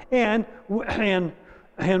life, and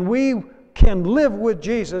we can live with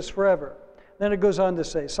Jesus forever. Then it goes on to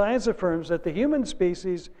say, science affirms that the human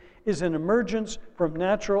species is an emergence from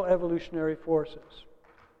natural evolutionary forces.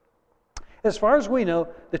 As far as we know,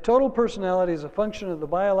 the total personality is a function of the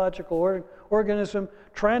biological organism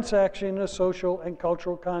transacting in a social and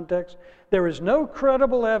cultural context. There is no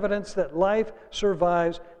credible evidence that life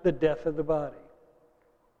survives the death of the body.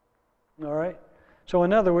 All right? So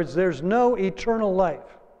in other words, there's no eternal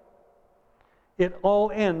life. It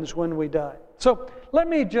all ends when we die. So let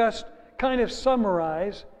me just kind of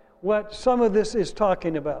summarize what some of this is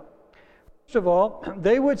talking about. First of all,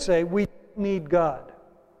 they would say we need God.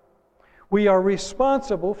 We are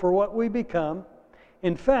responsible for what we become.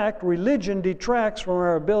 In fact, religion detracts from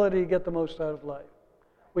our ability to get the most out of life.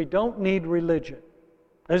 We don't need religion.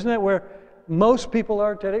 Isn't that where most people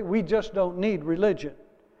are today? We just don't need religion.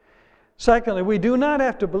 Secondly, we do not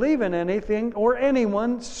have to believe in anything or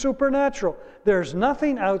anyone supernatural. There's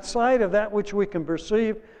nothing outside of that which we can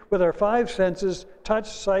perceive with our five senses: touch,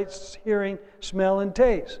 sight, hearing, smell, and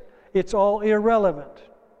taste. It's all irrelevant.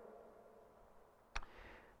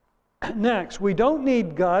 Next, we don't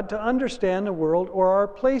need God to understand the world or our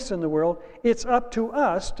place in the world. It's up to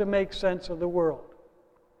us to make sense of the world.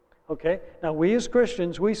 Okay? Now, we as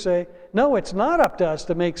Christians, we say, no, it's not up to us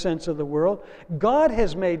to make sense of the world. God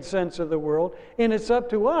has made sense of the world, and it's up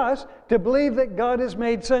to us to believe that God has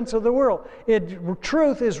made sense of the world.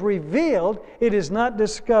 Truth is revealed, it is not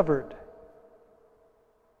discovered.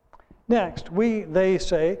 Next, they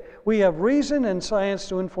say, we have reason and science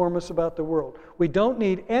to inform us about the world. We don't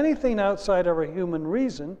need anything outside of our human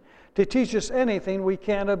reason to teach us anything we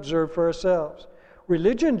can't observe for ourselves.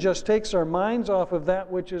 Religion just takes our minds off of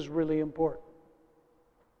that which is really important.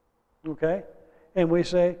 Okay? And we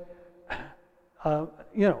say,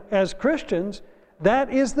 as Christians,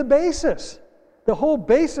 that is the basis. The whole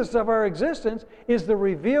basis of our existence is the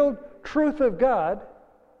revealed truth of God,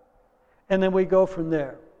 and then we go from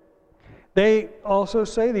there. They also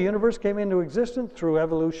say the universe came into existence through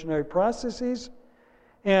evolutionary processes,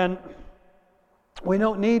 and we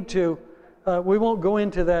don't need to, we won't go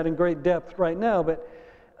into that in great depth right now,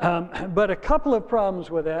 but a couple of problems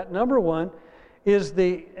with that. Number one is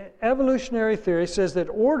the evolutionary theory says that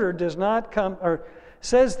order does not come, or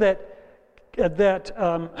says that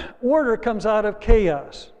order comes out of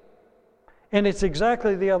chaos, and it's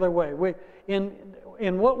exactly the other way.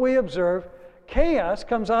 In what we observe, chaos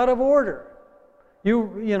comes out of order.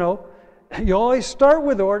 You always start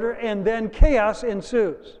with order, and then chaos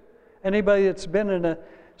ensues. Anybody that's been in a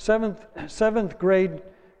seventh grade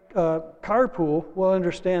carpool will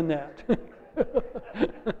understand that.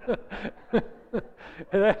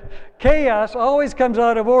 Chaos always comes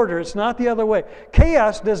out of order. It's not the other way.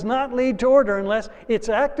 Chaos does not lead to order unless it's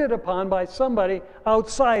acted upon by somebody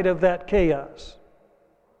outside of that chaos.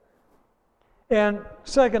 And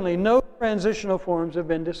secondly, no transitional forms have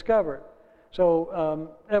been discovered. So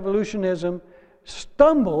evolutionism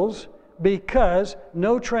stumbles because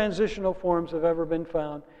no transitional forms have ever been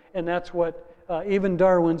found. And that's what even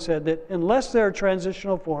Darwin said, that unless there are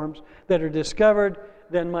transitional forms that are discovered,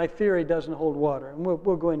 then my theory doesn't hold water. And we'll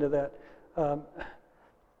go into that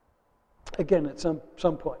again at some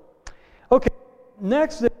point. Okay,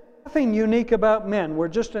 next, there's nothing unique about men. We're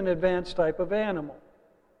just an advanced type of animal.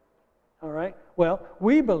 All right? Well,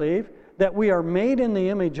 we believe that we are made in the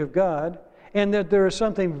image of God and that there is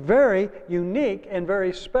something very unique and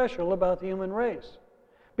very special about the human race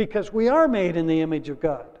because we are made in the image of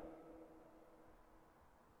God.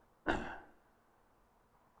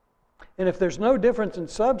 And if there's no difference in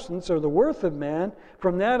substance or the worth of man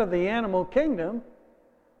from that of the animal kingdom,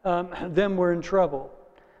 then we're in trouble.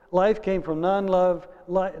 Life came from non-life,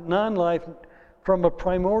 from a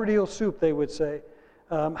primordial soup, they would say.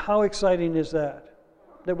 How exciting is that?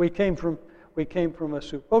 That we came from a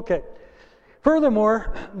soup. Okay.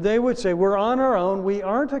 Furthermore, they would say we're on our own. We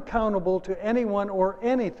aren't accountable to anyone or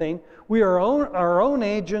anything. We are our own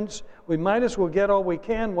agents. We might as well get all we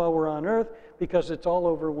can while we're on earth because it's all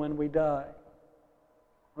over when we die.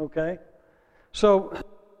 Okay? So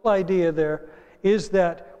the idea there is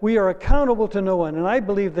that we are accountable to no one. And I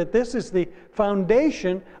believe that this is the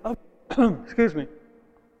foundation of excuse me,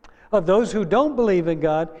 of those who don't believe in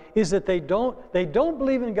God, is that they don't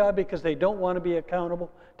believe in God because they don't want to be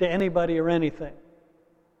accountable to anybody or anything.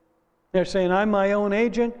 They're saying, I'm my own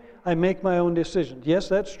agent, I make my own decisions. Yes,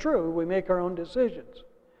 that's true, we make our own decisions.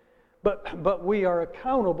 But we are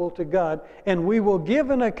accountable to God, and we will give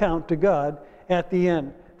an account to God at the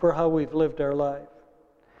end for how we've lived our life.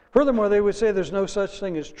 Furthermore, they would say there's no such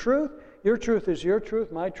thing as truth. Your truth is your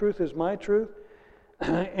truth, my truth is my truth.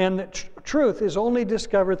 And that truth is only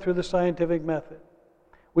discovered through the scientific method.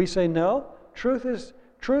 We say no, truth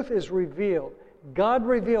is revealed. God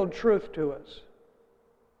revealed truth to us.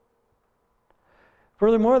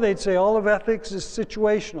 Furthermore, they'd say all of ethics is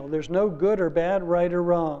situational. There's no good or bad, right or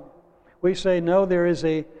wrong. We say no, there is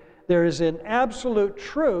an absolute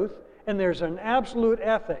truth and there's an absolute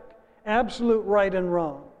ethic, absolute right and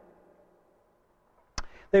wrong.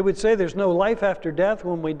 They would say there's no life after death.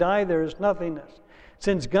 When we die, there is nothingness.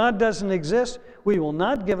 Since God doesn't exist, we will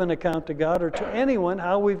not give an account to God or to anyone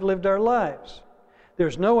how we've lived our lives.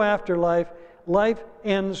 There's no afterlife. Life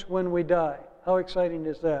ends when we die. How exciting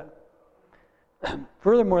is that?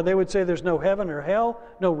 Furthermore, they would say there's no heaven or hell,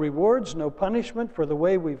 no rewards, no punishment for the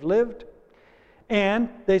way we've lived. And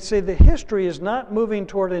they say the history is not moving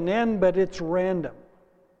toward an end, but it's random.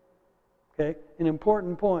 Okay? An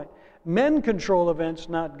important point. Men control events,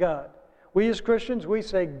 not God. We as Christians, we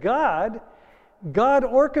say God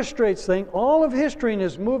orchestrates things. All of history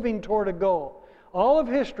is moving toward a goal. All of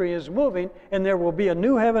history is moving, and there will be a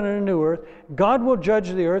new heaven and a new earth. God will judge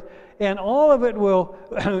the earth, and all of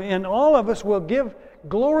us will give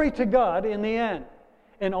glory to God in the end.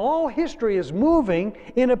 And all history is moving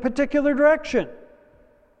in a particular direction.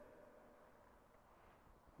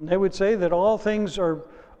 And they would say that all things are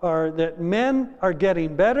that men are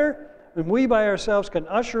getting better, and we by ourselves can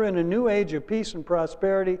usher in a new age of peace and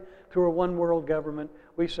prosperity through a one-world government.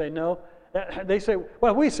 We say no. They say,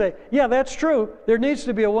 well, we say, yeah, that's true. There needs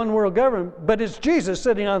to be a one-world government, but it's Jesus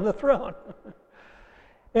sitting on the throne.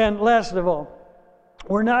 And last of all,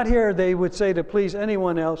 we're not here, they would say, to please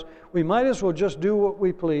anyone else. We might as well just do what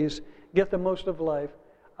we please, get the most of life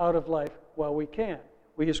out of life while we can.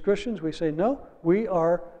 We as Christians, we say, no, we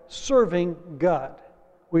are serving God.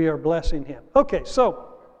 We are blessing Him. Okay, so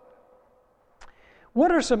what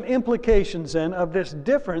are some implications then of this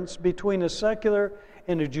difference between a secular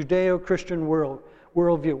and a Judeo-Christian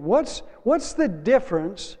worldview? What's the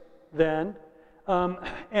difference then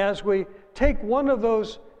as we take one of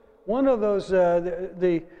those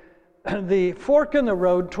the fork in the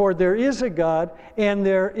road toward there is a God and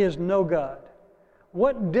there is no God?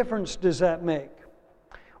 What difference does that make?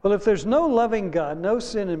 Well, if there's no loving God, no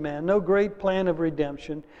sin in man, no great plan of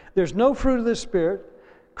redemption, there's no fruit of the Spirit,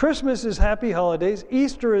 Christmas is happy holidays,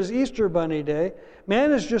 Easter is Easter Bunny Day,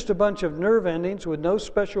 man is just a bunch of nerve endings with no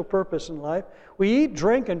special purpose in life. We eat,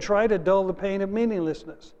 drink, and try to dull the pain of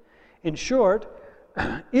meaninglessness. In short,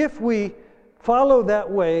 if we follow that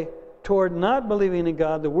way toward not believing in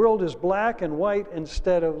God, the world is black and white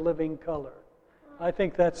instead of living color. I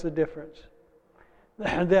think that's the difference.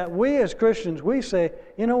 That we as Christians, we say,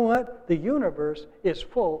 you know what? The universe is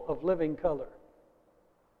full of living color.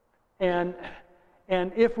 And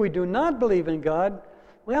if we do not believe in God,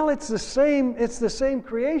 well, it's the same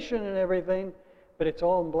creation and everything, but it's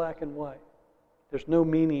all in black and white. There's no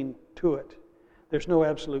meaning to it. There's no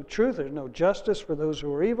absolute truth. There's no justice for those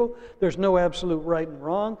who are evil. There's no absolute right and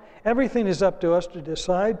wrong. Everything is up to us to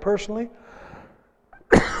decide personally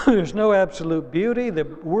There's no absolute beauty. The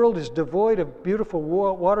world is devoid of beautiful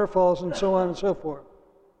waterfalls and so on and so forth.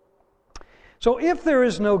 So if there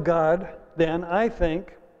is no God, then I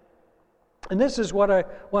think, and this is what I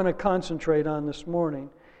want to concentrate on this morning,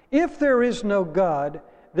 if there is no God,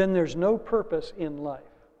 then there's no purpose in life.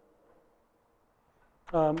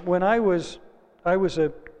 When I was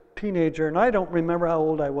a teenager, and I don't remember how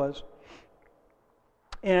old I was,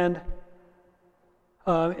 and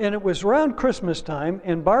it was around Christmas time,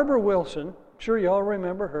 and Barbara Wilson, I'm sure you all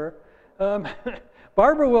remember her,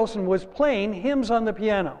 Barbara Wilson was playing hymns on the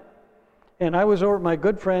piano. And I was over at my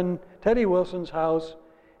good friend Teddy Wilson's house,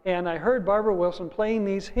 and I heard Barbara Wilson playing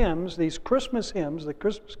these hymns, these Christmas hymns, the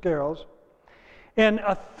Christmas carols, and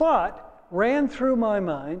a thought ran through my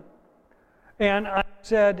mind, and I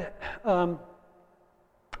said,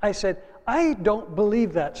 I don't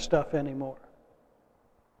believe that stuff anymore.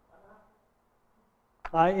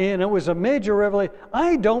 And it was a major revelation.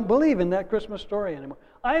 I don't believe in that Christmas story anymore.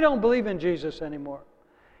 I don't believe in Jesus anymore.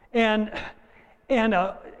 And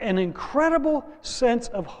an incredible sense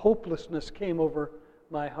of hopelessness came over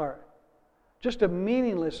my heart. Just a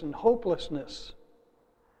meaningless and hopelessness.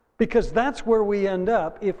 Because that's where we end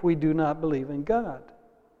up if we do not believe in God.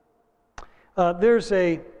 There's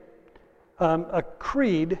a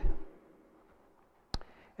creed,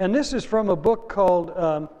 and this is from a book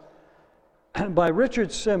called, by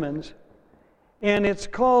Richard Simmons, and it's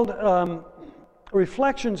called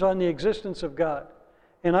Reflections on the Existence of God.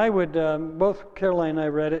 And I would, both Caroline and I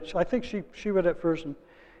read it. I think she read it first,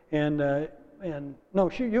 and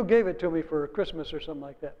no, you gave it to me for Christmas or something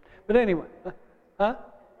like that. But anyway, huh?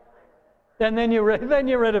 And then you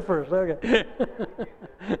read it first. Okay.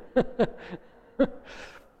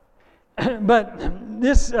 But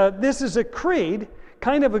this is a creed,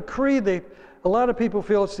 kind of a creed. A lot of people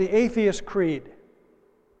feel it's the atheist creed.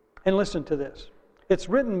 And listen to this. It's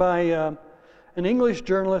written by an English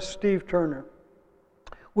journalist, Steve Turner.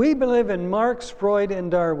 We believe in Marx, Freud, and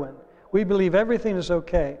Darwin. We believe everything is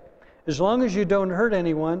okay, as long as you don't hurt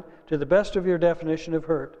anyone to the best of your definition of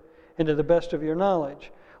hurt and to the best of your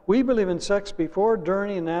knowledge. We believe in sex before,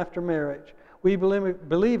 during, and after marriage. We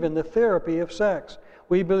believe in the therapy of sex.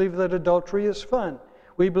 We believe that adultery is fun.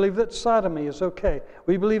 We believe that sodomy is okay.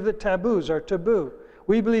 We believe that taboos are taboo.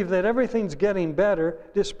 We believe that everything's getting better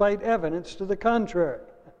despite evidence to the contrary.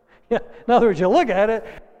 Yeah, in other words, you look at it,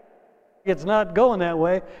 it's not going that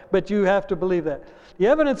way, but you have to believe that. The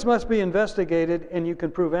evidence must be investigated, and you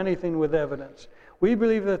can prove anything with evidence. We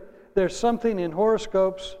believe that there's something in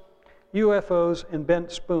horoscopes, UFOs, and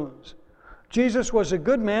bent spoons. Jesus was a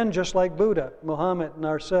good man just like Buddha, Muhammad, and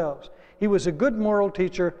ourselves. He was a good moral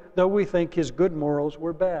teacher, though we think his good morals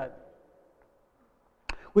were bad.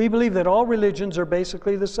 We believe that all religions are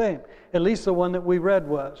basically the same, at least the one that we read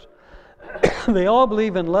was. They all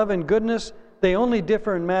believe in love and goodness. They only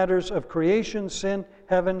differ in matters of creation, sin,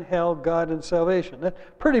 heaven, hell, God, and salvation. That's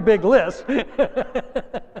a pretty big list. I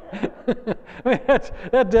mean,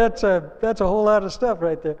 that's a whole lot of stuff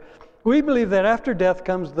right there. We believe that after death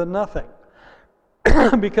comes the nothing.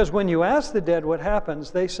 Because when you ask the dead what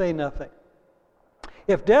happens, they say nothing.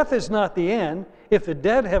 If death is not the end, if the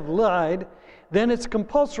dead have lied, then it's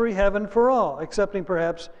compulsory heaven for all, excepting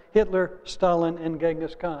perhaps Hitler, Stalin, and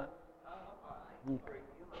Genghis Khan.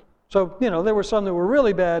 So, there were some that were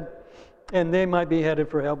really bad, and they might be headed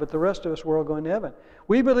for hell, but the rest of us were all going to heaven.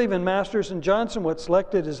 We believe in Masters and Johnson. What's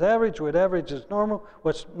selected is average, what average is normal,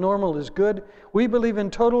 what's normal is good. We believe in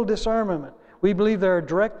total disarmament. We believe there are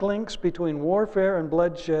direct links between warfare and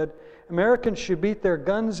bloodshed. Americans should beat their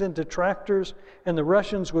guns into tractors, and the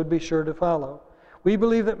Russians would be sure to follow. We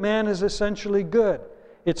believe that man is essentially good.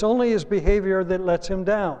 It's only his behavior that lets him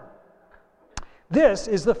down. This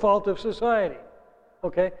is the fault of society.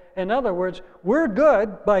 Okay? In other words, we're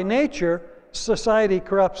good by nature. Society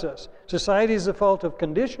corrupts us. Society is the fault of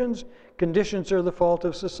conditions. Conditions are the fault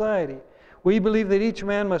of society. We believe that each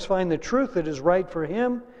man must find the truth that is right for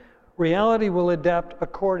him. Reality will adapt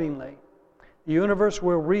accordingly. The universe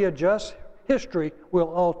will readjust. History will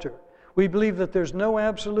alter. We believe that there's no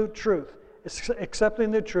absolute truth, accepting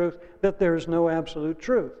the truth that there is no absolute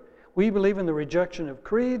truth. We believe in the rejection of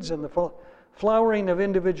creeds and the flowering of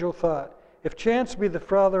individual thought. If chance be the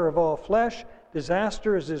father of all flesh,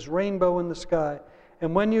 disaster is his rainbow in the sky.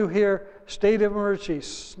 And when you hear state of emergency,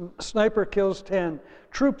 sniper kills 10,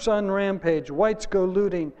 troops on rampage, whites go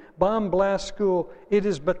looting, bomb blast school, it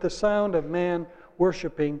is but the sound of man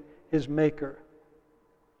worshiping his maker.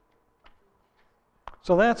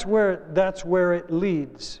 So that's where it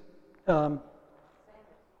leads.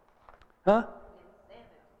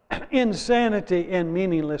 Insanity and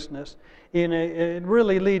meaninglessness. It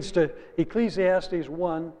really leads to Ecclesiastes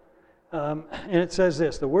 1, and it says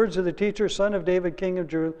this, the words of the teacher, son of David, king of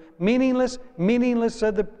Jerusalem, meaningless, meaningless,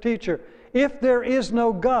 said the teacher. If there is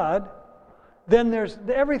no God, then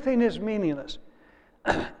everything is meaningless.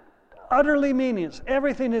 Utterly meaningless.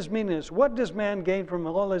 Everything is meaningless. What does man gain from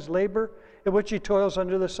all his labor in which he toils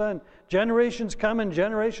under the sun? Generations come and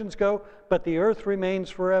generations go, but the earth remains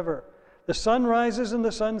forever. The sun rises and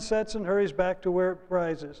the sun sets and hurries back to where it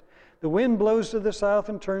rises. The wind blows to the south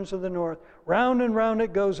and turns to the north. Round and round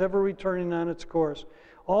it goes, ever returning on its course.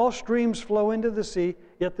 All streams flow into the sea,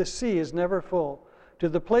 yet the sea is never full. To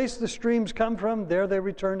the place the streams come from, there they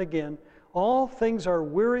return again. All things are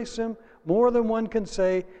wearisome, more than one can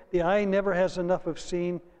say. The eye never has enough of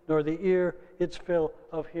seeing, nor the ear its fill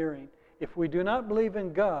of hearing. If we do not believe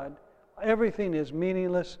in God, everything is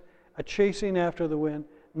meaningless, a chasing after the wind.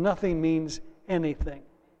 Nothing means anything.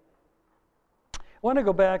 I want to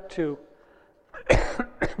go back to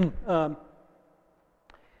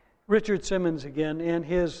Richard Simmons again and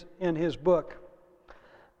his book,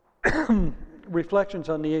 Reflections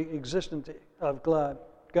on the Existence of God.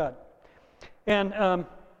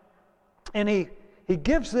 And he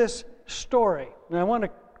gives this story, and I want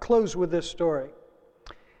to close with this story.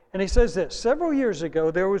 And he says this, several years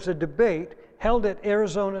ago there was a debate held at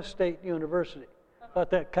Arizona State University. I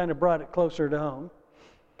thought that kind of brought it closer to home.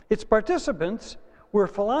 Its participants were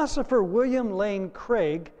philosopher William Lane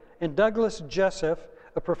Craig and Douglas Jessup,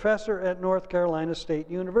 a professor at North Carolina State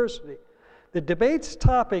University. The debate's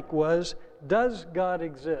topic was, does God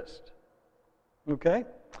exist? Okay?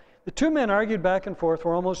 The two men argued back and forth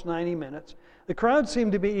for almost 90 minutes. The crowd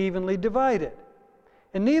seemed to be evenly divided,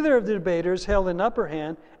 and neither of the debaters held an upper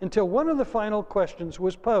hand until one of the final questions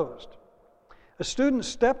was posed. A student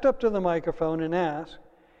stepped up to the microphone and asked,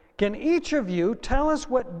 can each of you tell us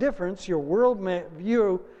what difference your world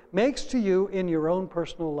view makes to you in your own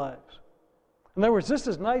personal lives? In other words, this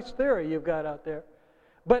is nice theory you've got out there,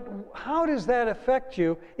 but how does that affect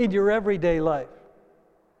you in your everyday life?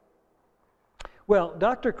 Well,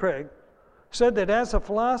 Dr. Craig said that as a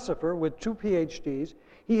philosopher with 2 PhDs,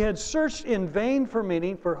 he had searched in vain for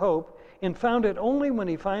meaning, for hope, and found it only when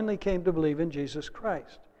he finally came to believe in Jesus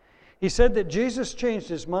Christ. He said that Jesus changed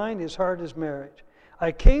his mind, his heart, his marriage.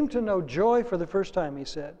 I came to know joy for the first time, he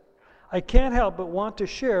said. I can't help but want to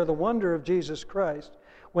share the wonder of Jesus Christ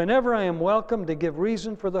whenever I am welcome to give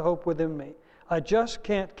reason for the hope within me. I just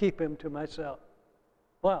can't keep him to myself.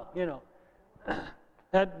 Well,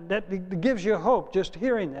 that gives you hope just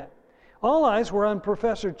hearing that. All eyes were on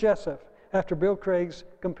Professor Jessup after Bill Craig's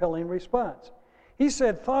compelling response. He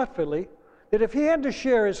said thoughtfully that if he had to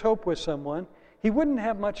share his hope with someone, he wouldn't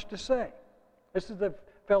have much to say. This is the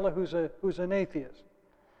fellow who's an atheist.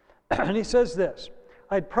 And he says this,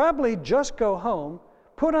 I'd probably just go home,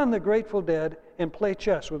 put on the Grateful Dead, and play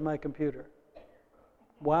chess with my computer.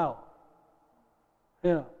 Wow.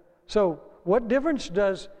 So what difference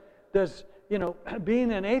does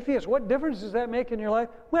being an atheist, what difference does that make in your life?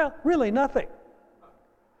 Well, really nothing.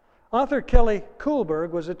 Author Kelly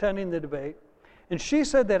Kuhlberg was attending the debate, and she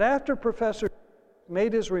said that after Professor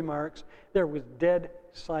made his remarks, there was dead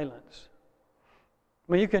silence.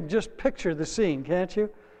 I mean, you can just picture the scene, can't you?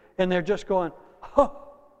 And they're just going, oh.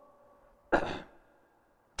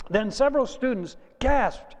 Then several students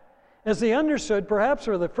gasped as they understood, perhaps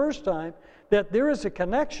for the first time, that there is a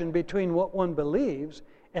connection between what one believes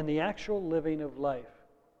and the actual living of life.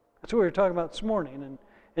 That's what we were talking about this morning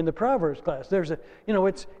in the Proverbs class. There's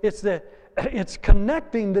it's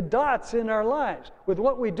connecting the dots in our lives with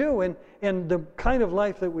what we do and the kind of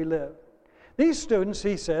life that we live. These students,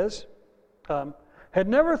 he says, had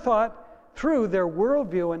never thought through their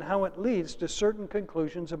worldview and how it leads to certain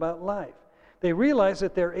conclusions about life. They realized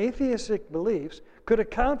that their atheistic beliefs could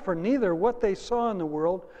account for neither what they saw in the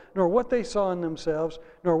world, nor what they saw in themselves,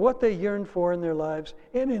 nor what they yearned for in their lives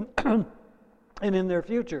and in their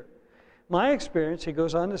future. My experience, he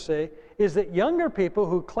goes on to say, is that younger people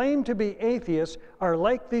who claim to be atheists are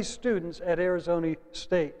like these students at Arizona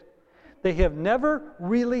State. They have never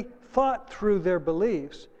really thought through their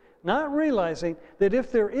beliefs, not realizing that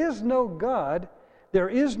if there is no God, there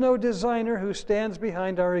is no designer who stands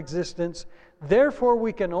behind our existence. Therefore,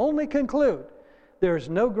 we can only conclude there is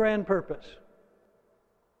no grand purpose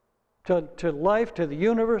to life, to the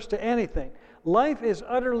universe, to anything. Life is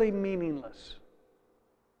utterly meaningless.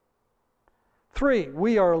 3,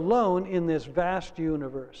 we are alone in this vast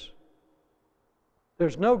universe.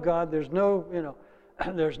 There's no God, there's no,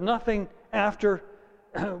 there's nothing after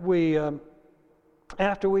we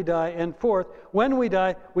die. And 4th, when we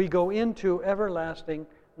die, we go into everlasting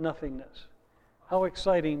nothingness. How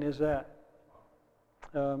exciting is that?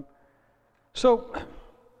 So,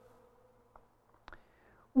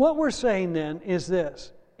 what we're saying then is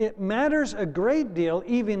this. It matters a great deal,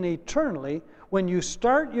 even eternally, when you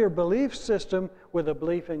start your belief system with a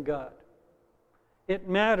belief in God. It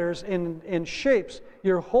matters and shapes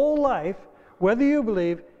your whole life, whether you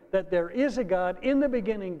believe that there is a God, in the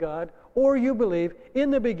beginning God, or you believe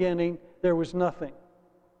in the beginning there was nothing.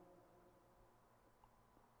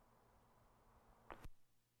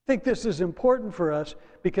 I think this is important for us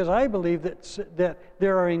because I believe that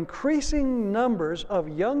there are increasing numbers of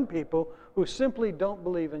young people who simply don't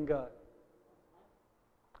believe in God.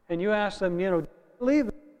 And you ask them, do you believe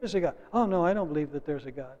that there's a God? Oh, no, I don't believe that there's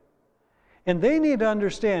a God. And they need to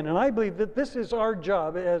understand, and I believe that this is our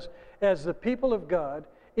job as the people of God.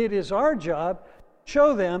 It is our job to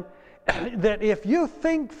show them that if you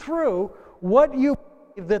think through what you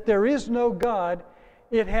believe, that there is no God,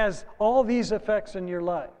 it has all these effects in your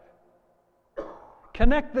life.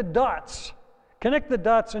 Connect the dots. Connect the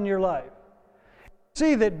dots in your life.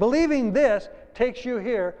 See that believing this takes you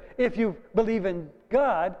here. If you believe in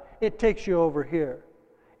God, it takes you over here.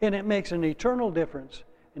 And it makes an eternal difference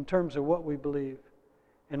in terms of what we believe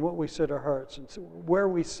and what we set our hearts and where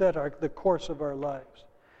we set the course of our lives.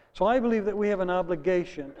 So I believe that we have an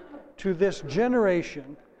obligation to this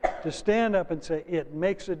generation to stand up and say, it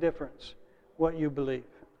makes a difference what you believe.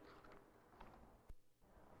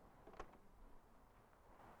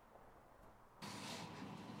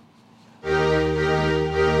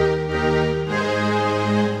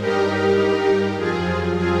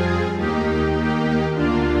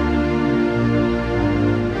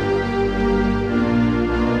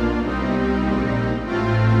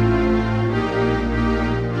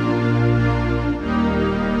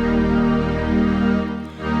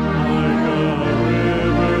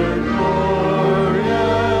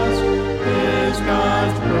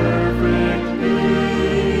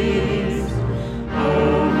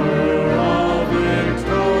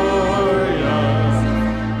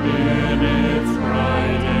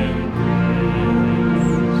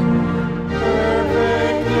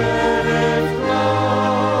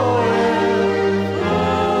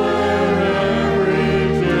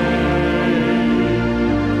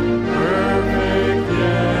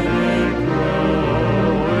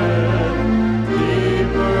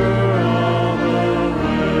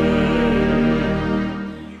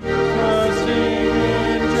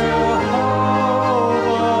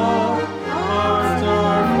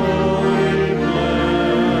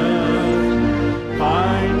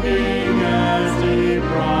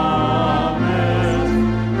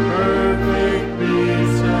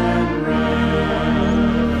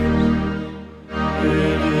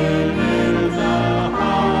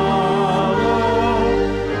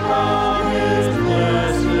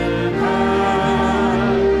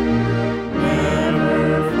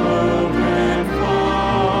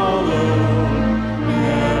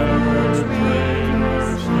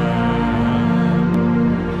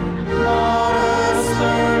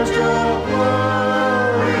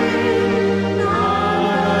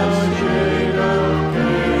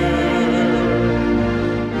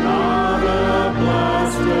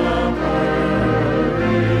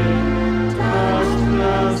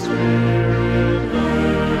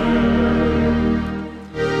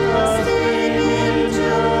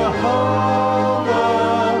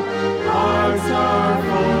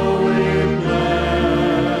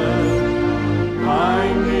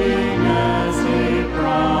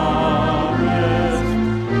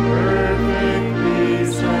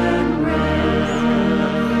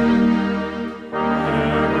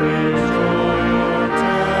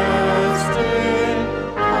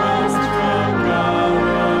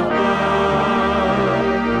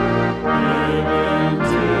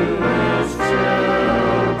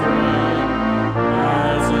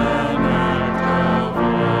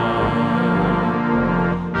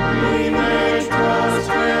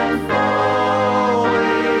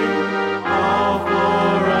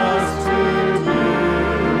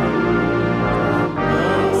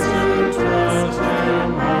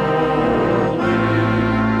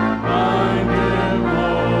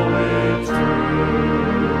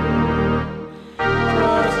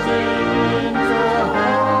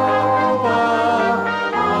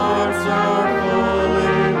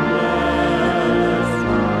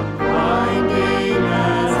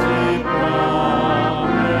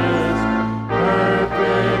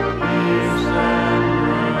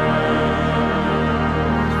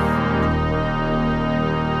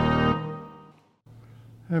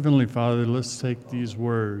 Heavenly Father, let's take these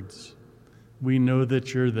words. We know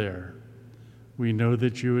that you're there. We know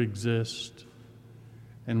that you exist.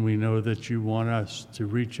 And we know that you want us to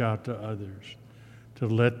reach out to others, to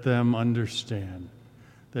let them understand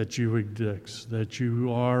that you exist, that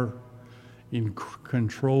you are in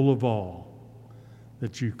control of all,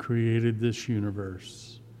 that you created this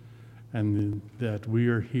universe, and that we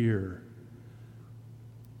are here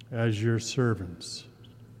as your servants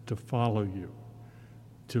to follow you,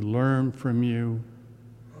 to learn from you,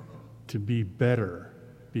 to be better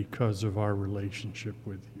because of our relationship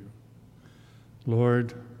with you.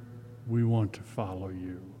 Lord, we want to follow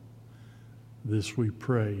you. This we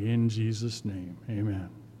pray in Jesus' name. Amen.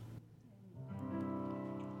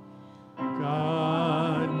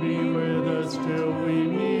 God be with us till we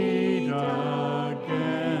meet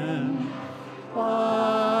again.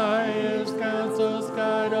 By his counsels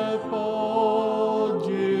guide uphold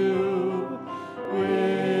you.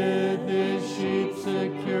 With his sheep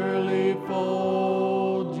securely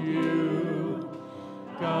fold you.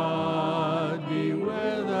 God be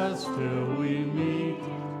with us till we meet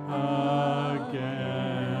again.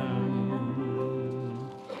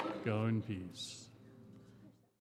 Go in peace.